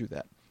please do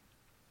that.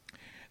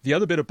 The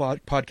other bit of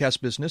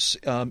podcast business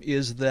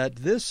is that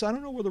I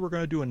don't know whether we're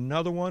going to do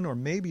another one or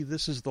maybe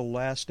this is the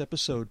last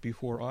episode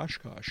before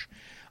Oshkosh.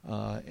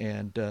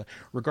 And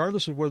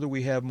regardless of whether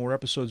we have more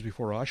episodes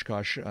before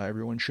Oshkosh,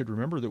 everyone should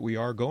remember that we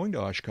are going to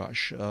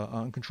Oshkosh.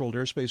 Uncontrolled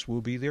Airspace will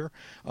be there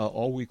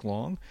all week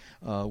long.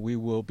 We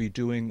will be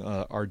doing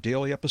our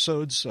daily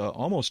episodes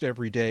almost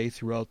every day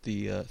throughout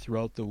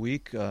the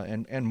week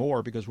and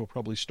more, because we'll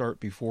probably start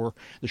before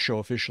the show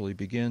officially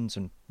begins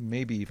and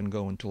maybe even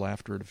go until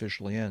after it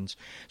officially ends.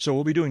 So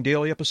we'll be doing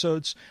daily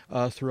episodes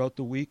throughout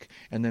the week,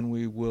 and then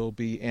we will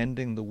be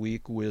ending the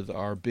week with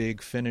our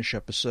big finish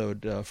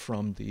episode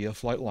from the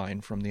flight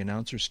line, from the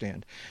announcer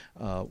stand,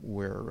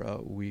 where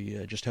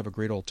we just have a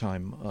great old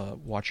time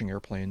watching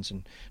airplanes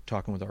and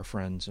talking with our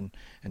friends and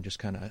just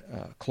kind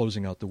of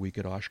closing out the week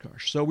at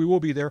Oshkosh. So we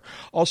will be there.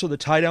 Also, the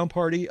tie-down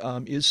party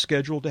is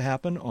scheduled to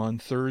happen on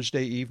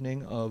Thursday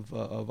evening of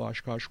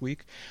Oshkosh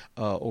week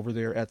over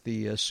there at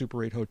the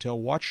Super 8 Hotel.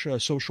 Watch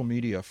social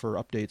media for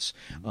updates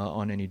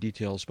on any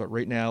details, but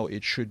right now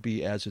it should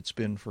be as it's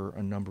been for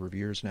a number of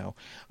years now,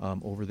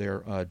 over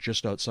there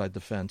just outside the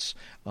fence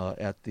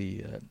at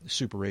the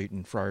Super 8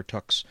 and Friar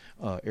Tuck's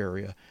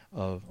area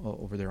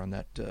over there on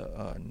that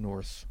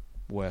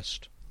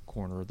northwest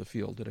corner of the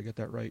field. Did I get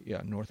that right?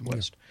 Yeah,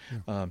 northwest.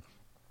 Yeah.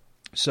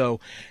 So,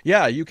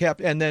 yeah,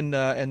 UCAP, and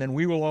then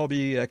we will all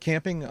be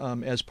camping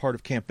as part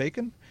of Camp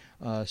Bacon.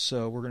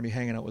 So we're going to be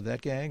hanging out with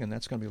that gang, and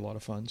that's going to be a lot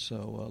of fun.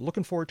 So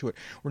looking forward to it.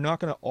 We're not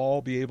going to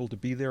all be able to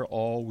be there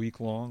all week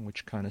long,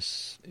 which kind of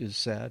is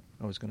sad.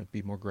 I was going to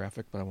be more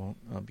graphic, but I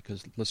won't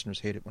because listeners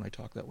hate it when I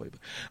talk that way.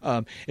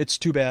 But it's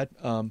too bad.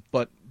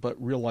 But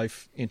real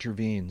life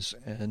intervenes,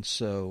 and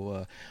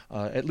so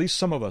at least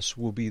some of us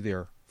will be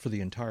there for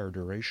the entire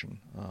duration,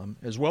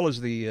 as well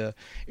as the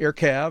Air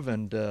Cav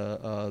and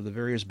the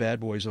various bad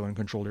boys of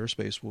Uncontrolled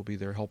Airspace will be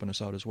there helping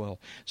us out as well.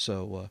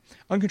 So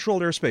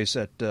Uncontrolled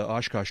Airspace at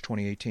Oshkosh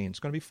 2018. It's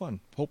going to be fun.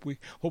 Hopefully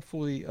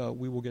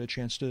we will get a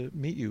chance to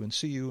meet you and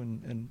see you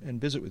and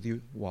visit with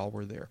you while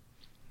we're there.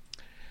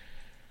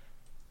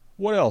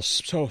 What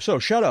else? So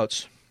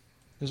shout-outs.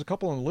 There's a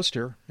couple on the list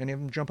here. Any of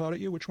them jump out at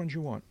you? Which ones you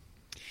want?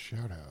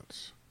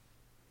 Shout-outs.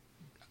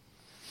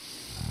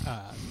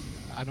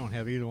 I don't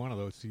have either one of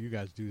those, so you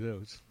guys do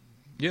those.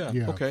 Yeah.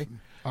 Okay.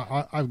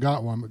 I've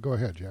got one, but go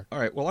ahead, Jack. All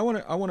right. Well, I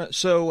want to.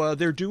 So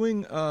they're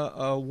doing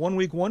a 1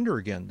 week wonder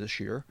again this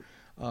year,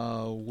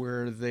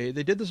 where they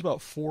did this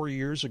about 4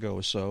 years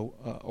ago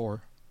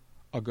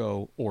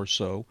or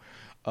so,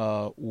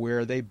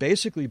 where they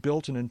basically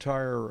built an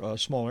entire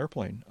small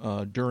airplane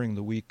during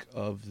the week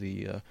of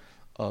the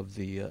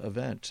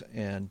event,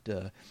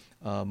 and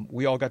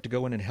we all got to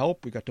go in and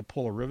help. We got to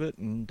pull a rivet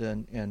and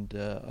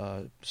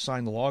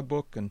sign the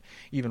logbook and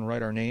even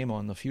write our name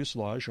on the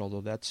fuselage,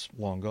 although that's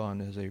long gone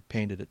as they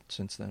painted it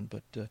since then.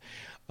 But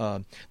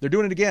they're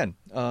doing it again.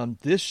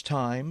 This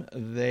time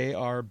they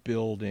are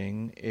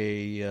building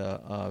a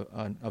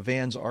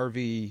Vans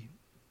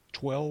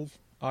RV-12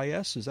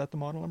 IS. Is that the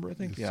model number, I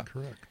think? That's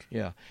correct.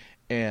 Yeah.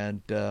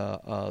 And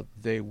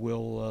they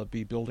will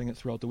be building it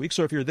throughout the week.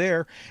 So if you're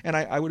there, and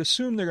I would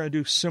assume they're going to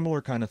do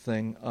similar kind of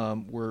thing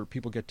where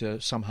people get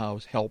to somehow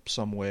help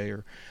some way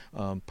or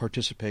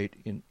participate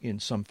in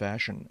some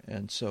fashion.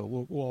 And so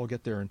we'll all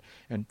get there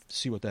and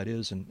see what that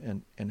is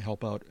and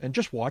help out. And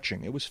just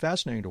watching, it was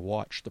fascinating to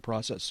watch the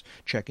process,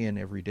 check in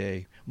every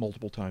day,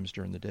 multiple times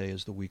during the day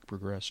as the week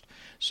progressed.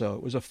 So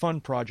it was a fun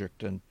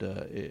project, and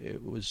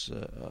it was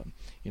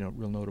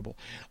real notable.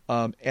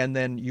 And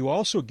then you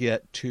also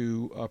get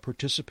to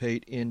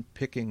participate in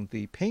picking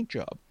the paint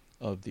job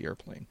of the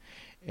airplane.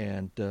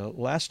 And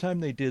last time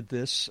they did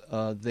this,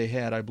 they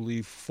had, I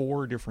believe,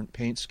 4 different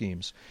paint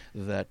schemes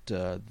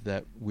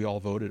that we all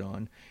voted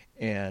on,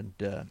 and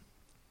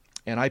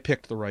I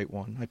picked the right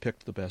one. I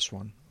picked the best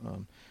one.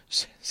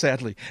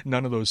 Sadly,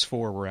 none of those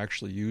 4 were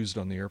actually used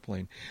on the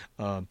airplane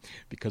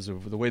because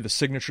of the way the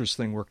signatures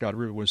thing worked out.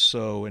 Rivet was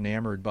so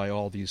enamored by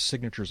all these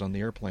signatures on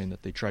the airplane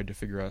that they tried to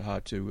figure out how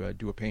to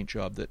do a paint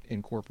job that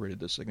incorporated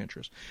the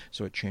signatures.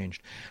 So it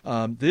changed.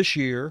 This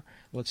year,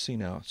 let's see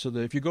now. So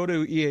if you go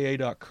to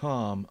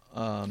EAA.com,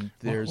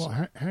 there's...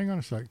 Well, hang on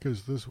a sec,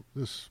 because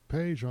this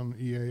page on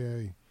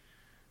EAA,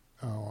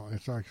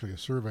 it's actually a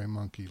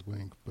SurveyMonkey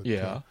link, but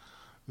yeah.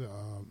 It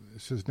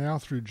says now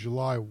through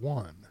July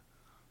 1.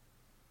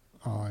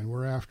 And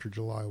we're after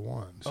July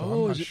 1. So I'm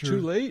not is it sure. too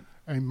late?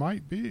 It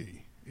might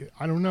be.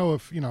 I don't know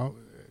if,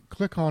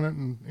 click on it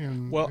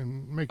and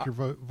make your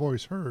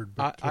voice heard.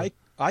 But,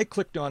 I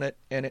clicked on it,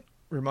 and it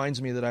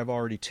reminds me that I've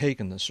already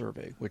taken the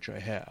survey, which I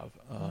have.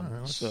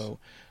 Right, so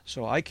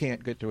I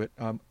can't get to it.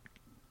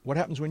 What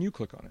happens when you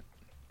click on it?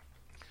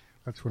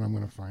 That's what I'm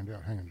going to find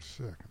out. Hang on a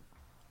second.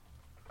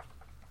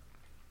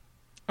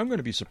 I'm going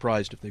to be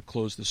surprised if they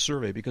close the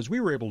survey, because we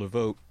were able to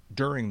vote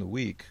during the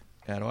week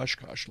at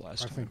Oshkosh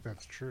last time. I think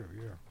that's true,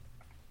 yeah.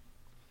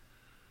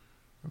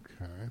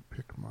 Okay,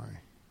 pick my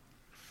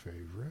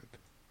favorite.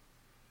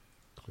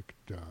 Click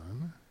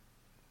done.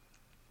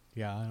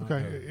 Yeah.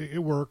 Okay,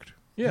 it worked.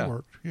 Yeah. It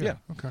worked. Yeah. Yeah.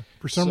 Okay.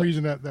 For some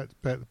reason,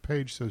 that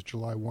page says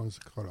July 1 is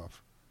the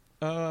cutoff.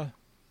 Well,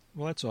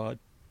 that's odd.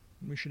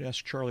 We should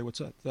ask Charlie what's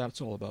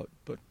that's all about.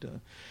 But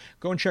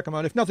go and check them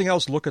out. If nothing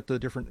else, look at the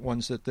different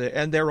ones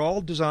and they're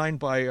all designed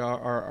by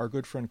our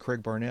good friend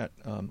Craig Barnett,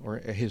 or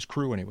his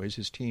crew, anyways.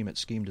 His team at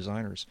Scheme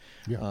Designers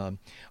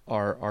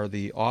are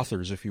the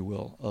authors, if you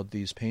will, of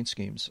these paint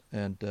schemes,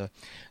 and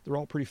they're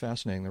all pretty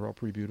fascinating. They're all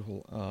pretty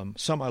beautiful.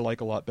 Some I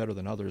like a lot better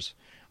than others.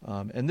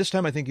 And this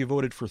time, I think you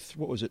voted for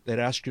what was it? They'd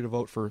asked you to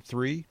vote for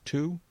 3,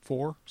 2,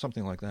 4,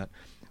 something like that.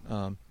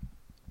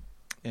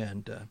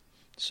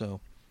 So.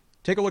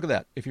 Take a look at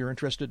that if you're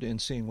interested in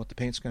seeing what the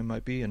paint scheme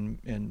might be and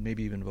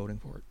maybe even voting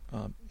for it.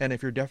 And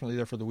if you're definitely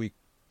there for the week,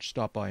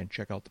 stop by and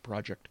check out the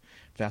project.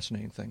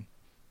 Fascinating thing,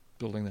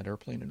 building that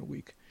airplane in a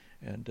week.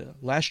 And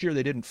last year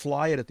they didn't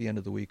fly it at the end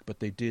of the week,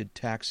 but they did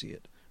taxi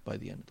it by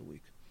the end of the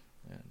week.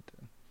 And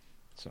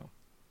so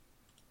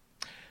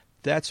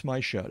that's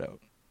my shout out.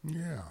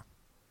 Yeah.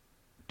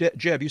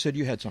 Jeb, you said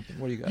you had something.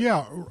 What do you got?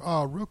 Yeah,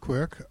 real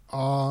quick.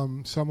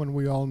 Someone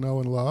we all know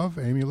and love,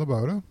 Amy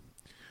Laboda.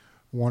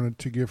 Wanted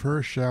to give her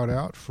a shout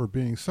out for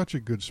being such a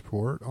good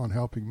sport on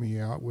helping me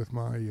out with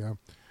my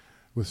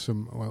with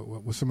some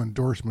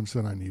endorsements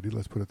that I needed.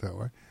 Let's put it that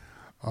way.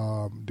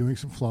 doing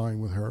some flying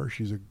with her.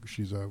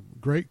 She's a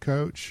great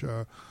coach,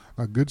 a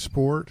good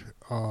sport,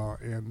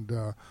 and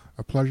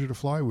a pleasure to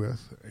fly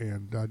with.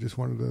 And I just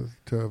wanted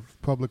to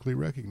publicly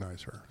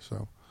recognize her.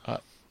 So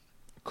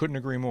couldn't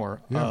agree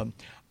more. Yeah.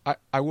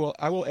 I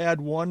will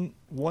add one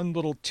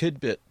little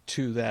tidbit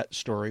to that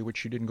story,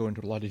 which you didn't go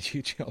into a lot of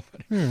detail,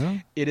 but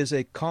it is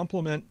a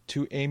compliment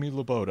to Amy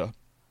Laboda,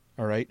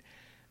 all right,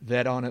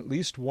 that on at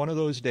least one of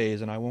those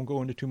days, and I won't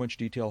go into too much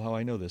detail how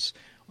I know this,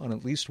 on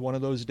at least one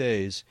of those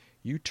days,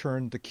 you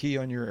turned the key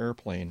on your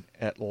airplane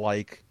at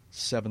like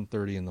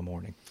 7:30 in the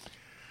morning.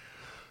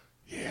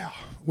 Yeah,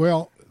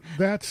 well,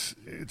 it's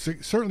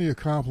certainly a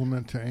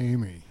compliment to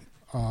Amy.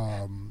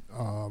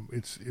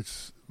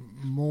 It's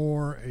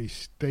more a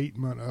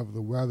statement of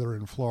the weather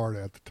in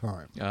Florida at the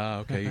time.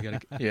 Okay, you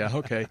got to, yeah,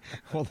 okay,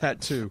 well that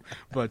too,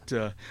 but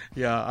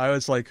yeah, I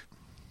was like,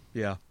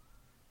 yeah,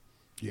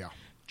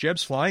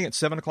 Jeb's flying at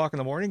 7 o'clock in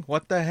the morning.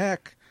 What the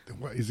heck?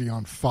 What, is he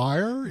on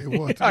fire?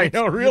 I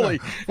know, really.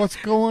 What's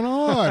going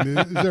on?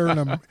 Is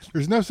there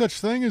there's no such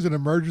thing as an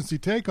emergency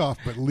takeoff,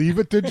 but leave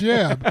it to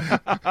Jeb.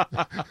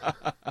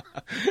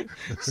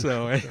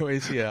 So,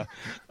 anyways, yeah.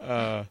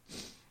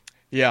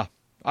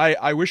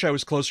 I wish I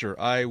was closer.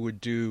 I would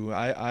do.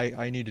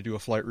 I need to do a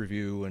flight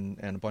review and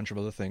a bunch of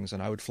other things,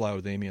 and I would fly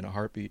with Amy in a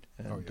heartbeat.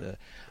 And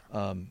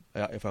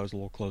if I was a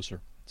little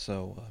closer.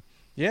 So,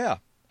 yeah.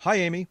 Hi,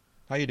 Amy.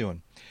 How you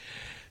doing,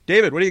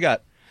 David? What do you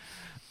got?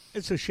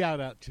 It's a shout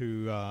out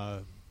to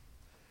a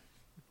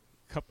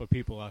couple of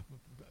people I've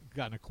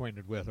gotten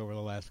acquainted with over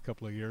the last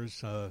couple of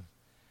years.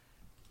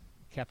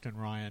 Captain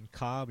Ryan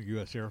Cobb,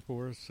 U.S. Air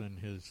Force, and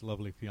his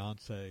lovely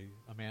fiancee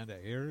Amanda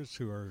Ayers,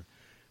 who are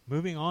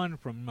moving on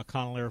from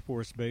McConnell Air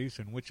Force Base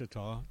in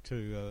Wichita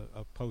to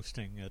a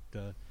posting at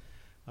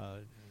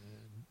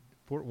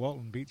Fort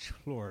Walton Beach,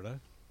 Florida,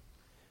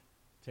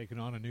 taking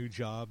on a new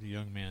job, the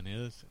young man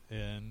is,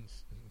 and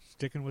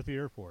sticking with the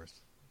Air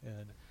Force.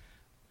 And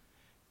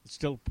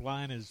still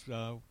flying his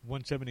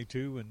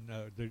 172 and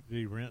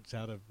the rents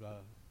out of, I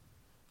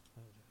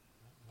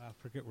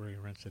forget where he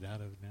rents it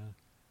out of now,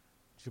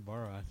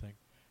 Jabara, I think.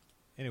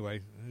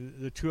 Anyway,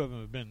 the two of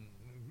them have been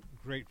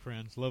great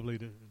friends, lovely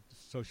to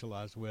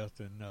socialize with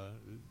and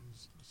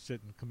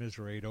sit and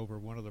commiserate over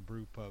one of the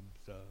brew pubs,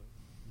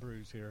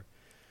 brews here.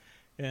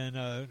 And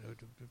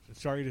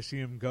sorry to see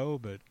him go,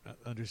 but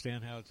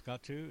understand how it's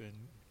got to.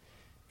 And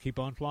keep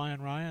on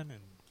flying, Ryan.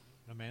 And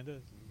Amanda,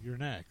 you're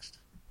next.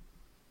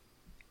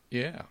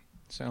 Yeah,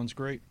 sounds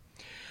great.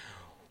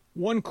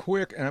 One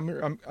quick,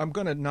 and I'm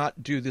going to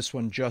not do this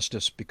one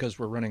justice because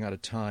we're running out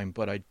of time,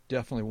 but I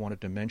definitely wanted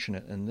to mention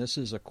it. And this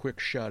is a quick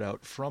shout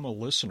out from a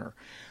listener.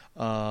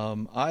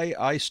 I've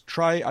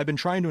been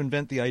trying to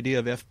invent the idea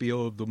of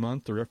FBO of the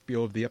month or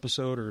FBO of the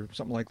episode or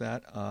something like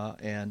that,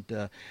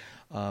 and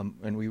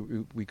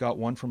we got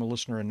one from a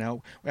listener, and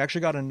now we actually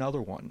got another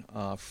one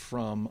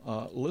from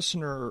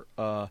listener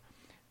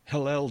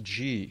Hillel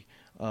G.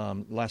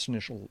 Last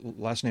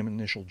name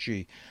initial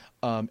G.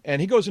 And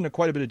he goes into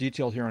quite a bit of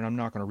detail here, and I'm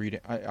not going to read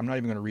it. I'm not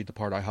even going to read the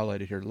part I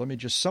highlighted here. Let me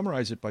just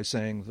summarize it by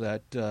saying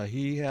that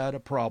he had a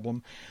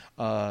problem.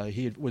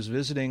 He was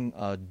visiting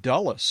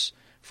Dulles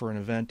for an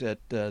event at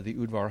the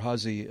Udvar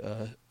Hazy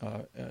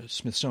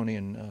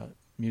Smithsonian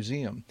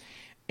Museum,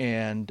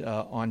 and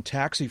on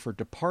taxi for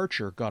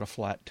departure got a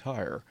flat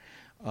tire,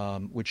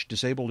 which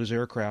disabled his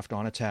aircraft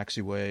on a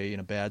taxiway in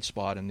a bad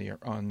spot on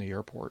the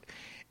airport.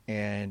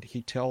 And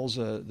he tells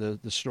the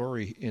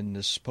story in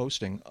this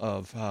posting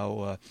of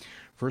how,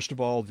 first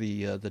of all,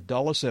 the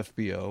Dulles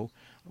FBO,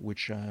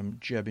 which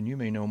Jeb, and you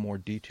may know more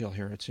detail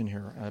here. It's in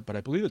here, but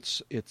I believe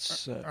it's.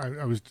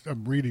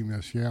 I'm reading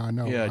this. Yeah, I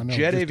know. Yeah, I know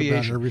Jet just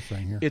Aviation. About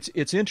everything here.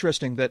 It's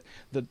interesting that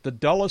the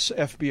Dulles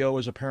FBO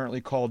is apparently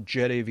called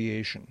Jet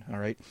Aviation. All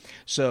right,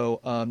 so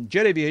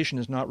Jet Aviation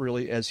is not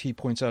really, as he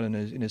points out in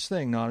his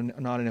thing, not an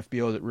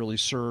FBO that really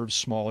serves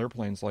small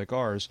airplanes like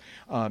ours.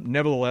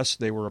 Nevertheless,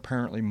 they were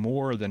apparently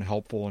more than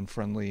helpful and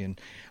friendly in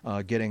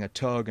getting a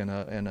tug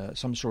and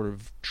some sort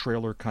of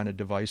trailer kind of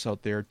device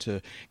out there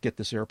to get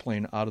this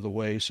airplane out of the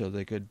way, so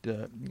they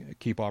could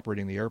keep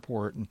operating the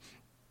airport and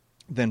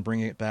then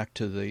bringing it back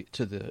to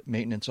the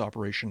maintenance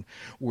operation,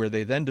 where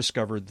they then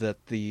discovered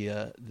that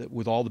that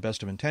with all the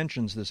best of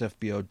intentions, this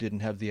FBO didn't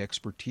have the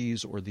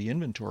expertise or the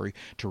inventory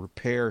to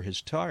repair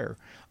his tire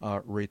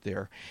right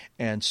there.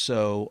 And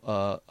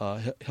so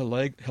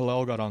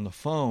Hillel got on the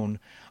phone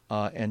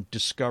and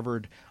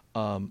discovered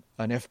an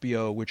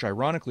FBO, which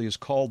ironically is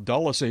called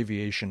Dulles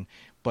Aviation,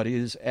 but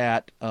is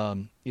at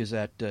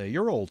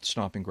your old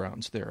stomping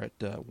grounds there at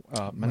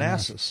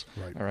Manassas.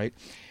 Right. All right,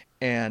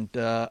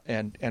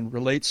 and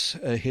relates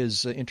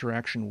his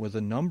interaction with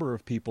a number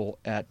of people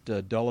at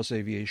Dulles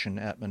Aviation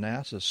at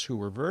Manassas who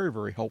were very,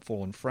 very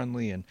helpful and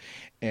friendly,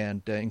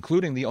 and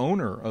including the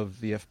owner of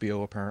the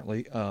FBO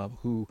apparently,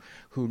 who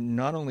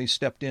not only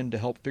stepped in to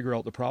help figure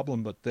out the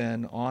problem, but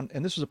then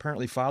and this was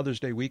apparently Father's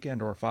Day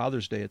weekend or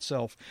Father's Day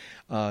itself,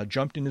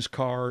 jumped in his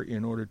car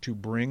in order to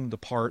bring the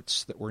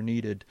parts that were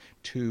needed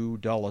to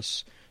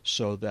Dulles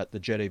so that the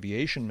jet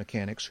aviation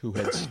mechanics who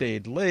had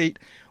stayed late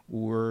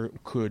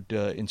could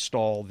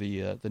install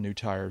the new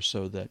tires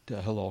so that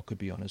Hillel could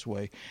be on his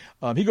way.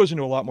 He goes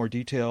into a lot more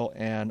detail,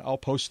 and I'll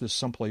post this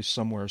someplace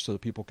somewhere so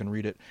that people can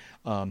read it.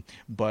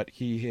 But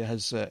he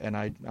has, and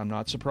I'm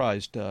not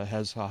surprised,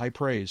 has high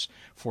praise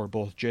for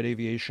both Jet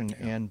Aviation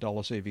and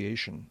Dulles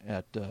Aviation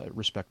at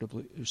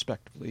respectively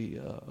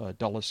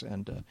Dulles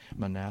and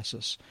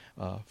Manassas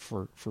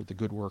for the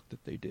good work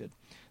that they did.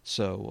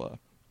 So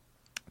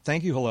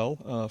thank you,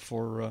 Hillel,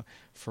 for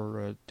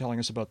telling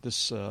us about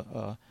this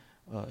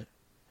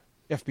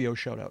FBO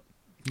shout-out.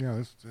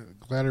 Yeah,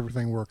 glad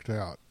everything worked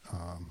out.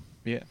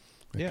 It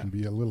can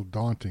be a little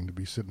daunting to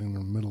be sitting in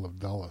the middle of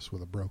Dulles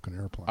with a broken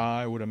airplane.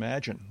 I would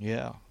imagine,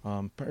 yeah.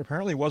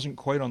 Apparently he wasn't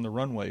quite on the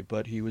runway,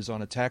 but he was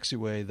on a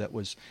taxiway that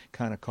was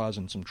kind of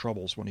causing some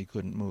troubles when he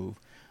couldn't move.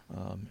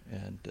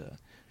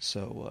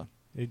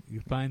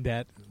 You find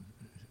that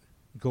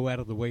go out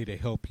of the way to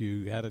help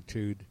you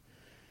attitude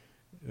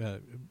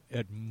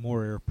at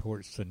more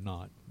airports than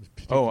not,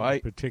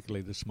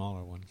 particularly the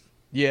smaller ones.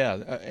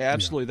 Yeah,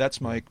 absolutely. Yeah.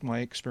 That's my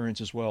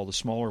experience as well, the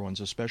smaller ones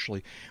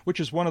especially, which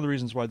is one of the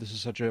reasons why this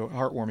is such a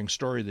heartwarming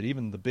story, that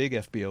even the big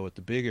FBO at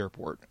the big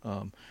airport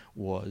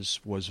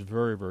was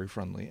very, very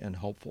friendly and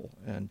helpful,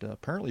 and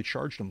apparently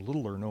charged him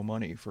little or no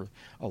money for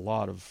a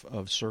lot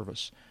of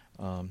service.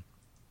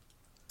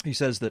 He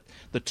says that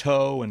the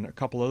tow and a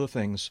couple other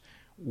things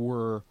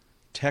were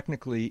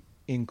technically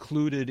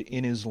included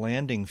in his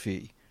landing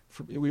fee.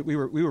 We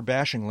were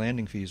bashing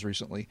landing fees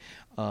recently.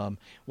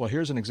 Well,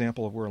 here's an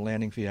example of where a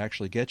landing fee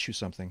actually gets you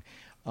something.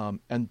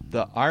 And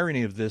the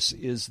irony of this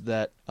is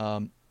that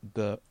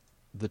the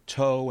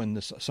tow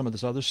and some of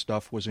this other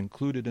stuff was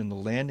included in the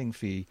landing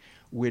fee,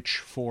 which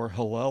for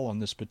Hillel on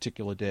this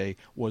particular day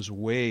was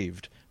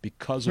waived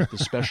because of the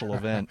special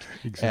event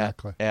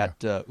exactly.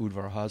 at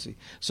Udvar-Hazy.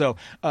 So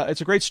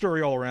it's a great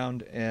story all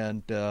around,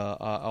 and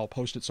I'll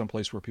post it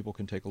someplace where people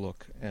can take a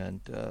look.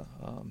 And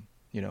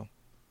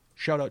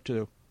shout out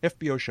to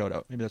FBO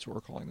shout-out. Maybe that's what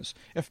we're calling this.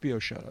 FBO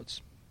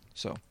shout-outs.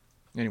 So,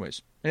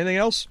 anyways. Anything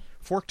else?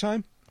 Fork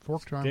time?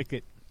 Fork time. Dick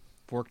it.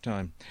 Fork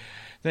time.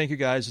 Thank you,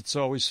 guys. It's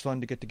always fun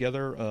to get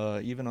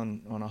together, even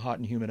on a hot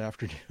and humid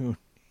afternoon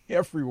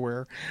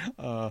everywhere.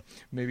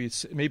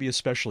 Maybe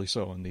especially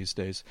so in these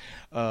days.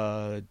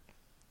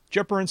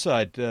 Jeb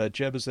Burnside.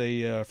 Jeb is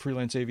a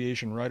freelance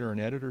aviation writer and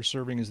editor,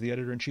 serving as the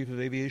editor-in-chief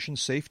of Aviation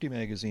Safety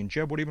Magazine.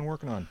 Jeb, what have you been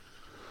working on?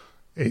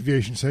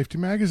 Aviation Safety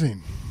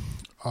Magazine.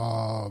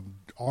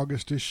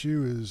 August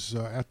issue is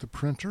at the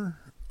printer.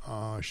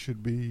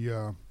 Should be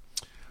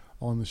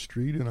on the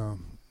street in a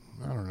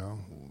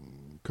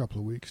couple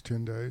of weeks,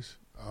 10 days.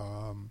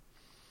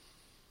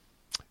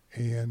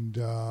 And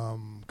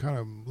kind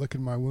of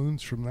licking my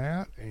wounds from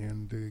that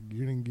and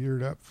getting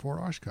geared up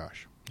for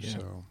Oshkosh. Yeah.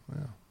 So,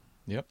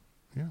 yeah.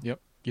 Yep.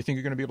 You think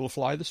you're going to be able to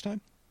fly this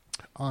time?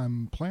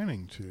 I'm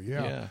planning to,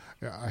 yeah.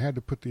 I had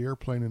to put the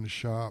airplane in the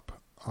shop,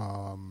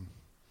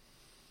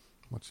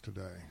 what's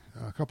today?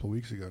 A couple of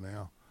weeks ago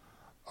now.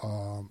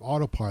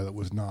 Autopilot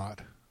was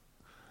not,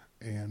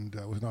 and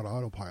was not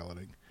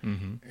autopiloting,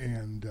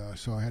 and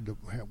so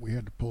we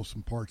had to pull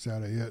some parts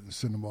out of it and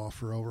send them off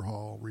for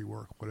overhaul,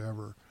 rework,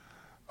 whatever,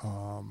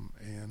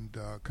 and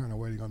kind of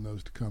waiting on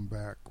those to come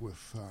back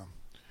with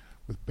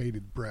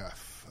bated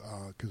breath,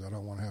 because I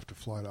don't want to have to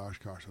fly to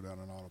Oshkosh without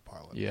an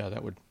autopilot. Yeah,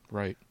 that would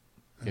right.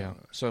 Yeah.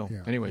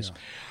 Anyways,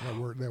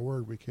 that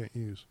word we can't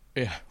use.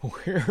 Yeah.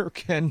 Where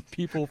can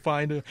people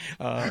find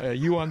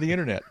you on the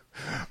internet?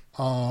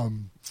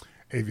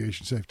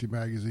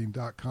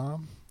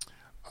 AviationSafetyMagazine.com.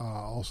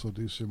 Also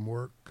do some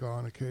work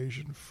on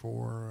occasion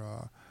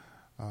for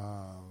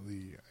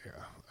the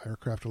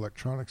Aircraft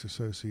Electronics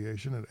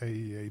Association at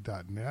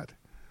AEA.net.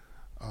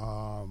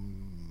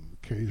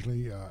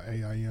 Occasionally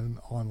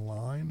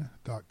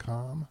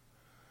AINonline.com.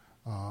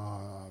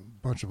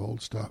 Bunch of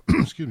old stuff.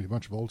 A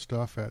bunch of old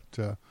stuff at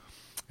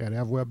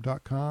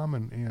avweb.com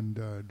and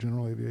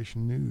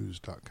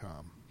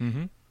generalaviationnews.com.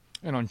 Mm-hmm.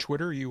 And on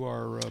Twitter, you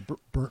are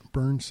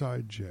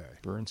Burnside J.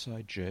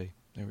 Burnside J.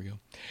 There we go.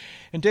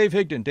 And Dave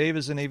Higdon. Dave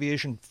is an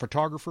aviation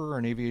photographer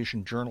and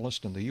aviation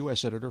journalist and the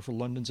U.S. editor for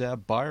London's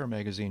Ab Buyer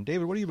magazine.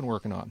 David, what have you been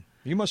working on?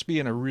 You must be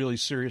in a really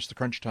serious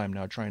crunch time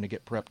now, trying to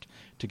get prepped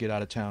to get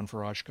out of town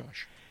for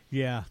Oshkosh.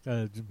 Yeah,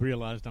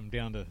 realized I'm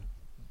down to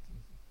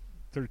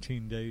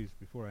 13 days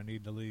before I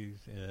need to leave,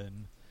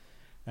 and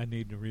I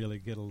need to really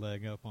get a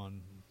leg up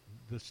on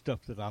the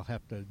stuff that I'll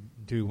have to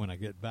do when I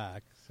get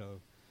back. So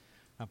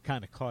I'm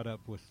kind of caught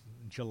up with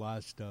July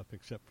stuff,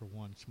 except for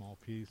one small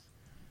piece.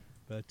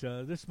 But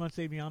this month's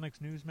Avionics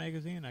News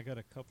Magazine, I got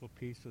a couple of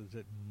pieces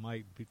that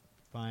might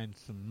find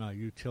some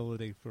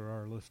utility for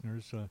our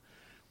listeners.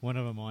 One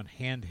of them on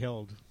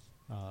handheld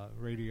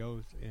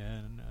radios,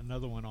 and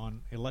another one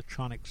on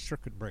electronic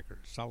circuit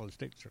breakers,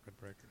 solid-state circuit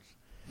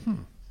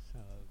breakers.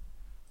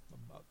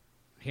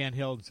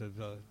 Handhelds have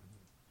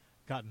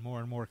gotten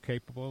more and more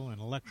capable, and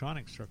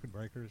electronic circuit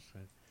breakers,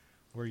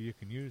 where you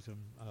can use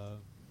them,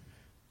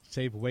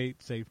 save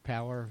weight, save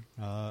power,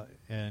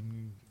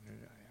 and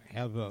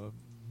have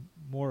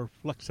more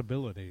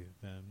flexibility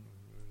than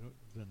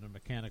than the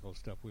mechanical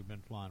stuff we've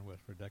been flying with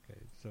for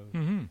decades. So,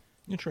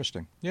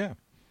 Interesting. Yeah.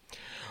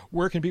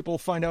 Where can people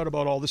find out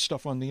about all this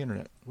stuff on the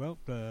internet? well,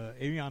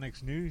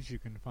 avionics news you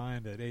can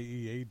find at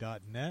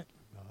aea.net.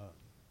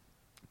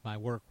 My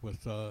work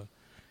with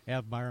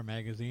Avbuyer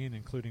magazine,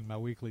 including my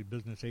weekly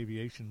business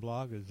aviation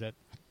blog, is at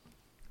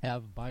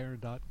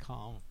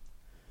avbuyer.com.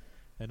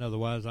 And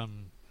otherwise,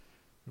 I'm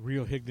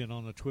Real Higdon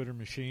on the Twitter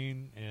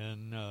machine,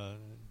 and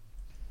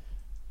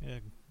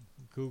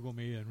Google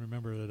me, and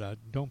remember that I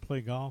don't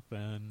play golf,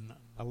 and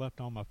I left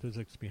all my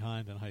physics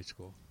behind in high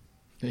school.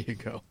 There you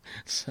go.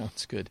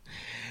 Sounds good.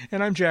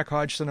 And I'm Jack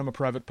Hodgson. I'm a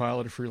private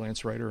pilot, a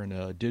freelance writer, and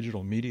a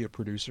digital media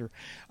producer.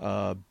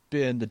 The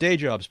day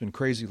job's been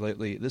crazy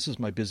lately. This is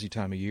my busy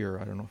time of year.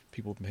 I don't know if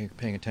people have been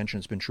paying attention.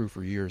 It's been true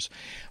for years.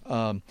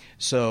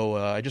 So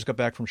I just got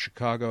back from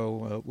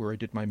Chicago, where I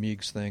did my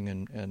Meigs thing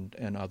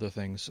and other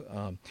things.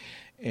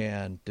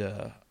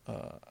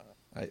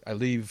 I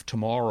leave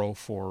tomorrow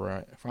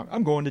for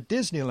I'm going to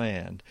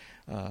Disneyland.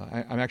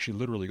 I'm actually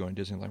literally going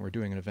to Disneyland. We're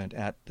doing an event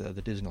at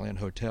the Disneyland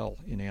Hotel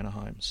in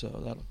Anaheim,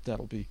 so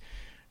that'll be.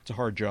 It's a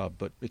hard job,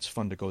 but it's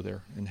fun to go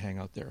there and hang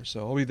out there.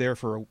 So I'll be there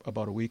for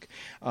about a week.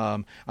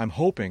 I'm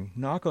hoping,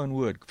 knock on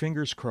wood,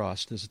 fingers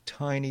crossed, there's a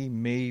tiny,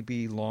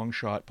 maybe long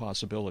shot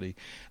possibility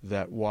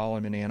that while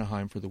I'm in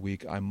Anaheim for the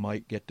week, I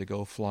might get to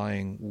go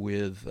flying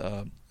with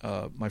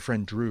my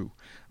friend Drew,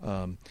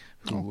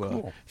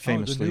 who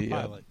famously. The new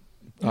pilot.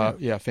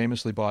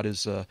 Famously bought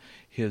his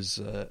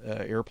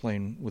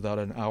airplane without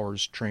an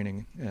hour's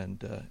training,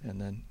 and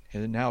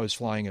now is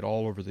flying it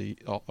all over the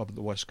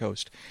West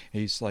Coast.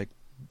 He's like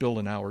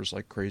building hours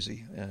like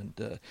crazy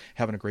and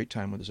having a great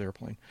time with his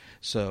airplane.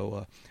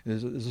 So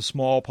there's a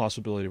small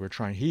possibility we're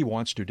trying. He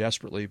wants to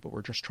desperately, but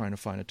we're just trying to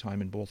find a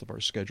time in both of our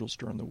schedules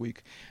during the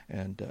week,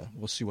 and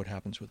we'll see what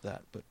happens with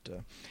that. But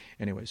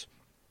anyways,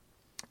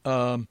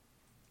 and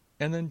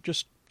then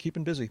just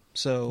keeping busy.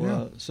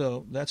 So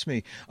that's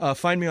me.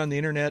 Find me on the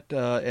internet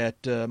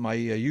at my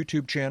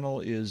YouTube channel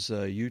is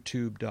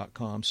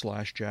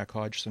youtube.com/Jack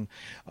Hodgson.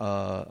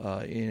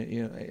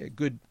 A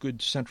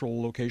good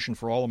central location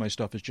for all of my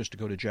stuff is just to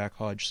go to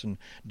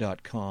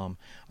jackhodgson.com.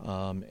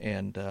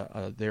 And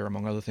there,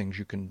 among other things,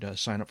 you can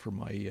sign up for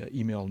my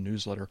email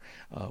newsletter,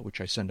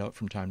 which I send out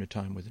from time to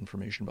time with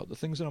information about the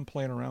things that I'm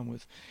playing around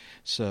with.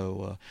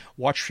 So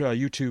watch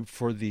YouTube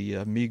for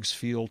the Meigs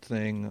Field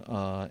thing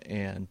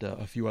and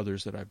a few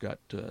others that I've got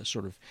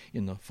sort of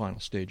in the final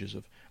stages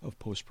of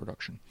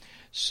post-production.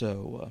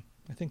 So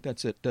I think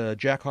that's it.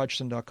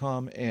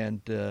 JackHodgson.com,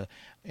 and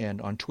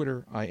on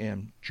Twitter I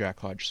am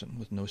Jack Hodgson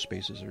with no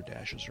spaces or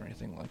dashes or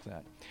anything like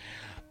that.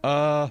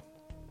 I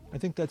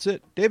think that's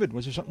it. David,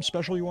 was there something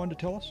special you wanted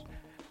to tell us?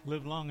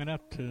 Live long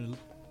enough to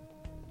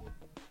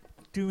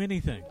do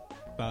anything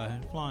by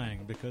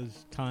flying,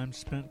 because time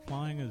spent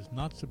flying is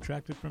not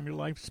subtracted from your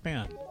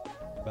lifespan.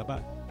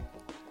 Bye-bye.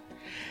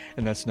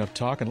 And that's enough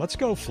talking. Let's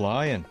go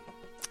flying.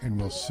 And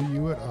we'll see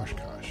you at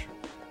Oshkosh.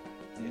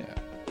 Yeah.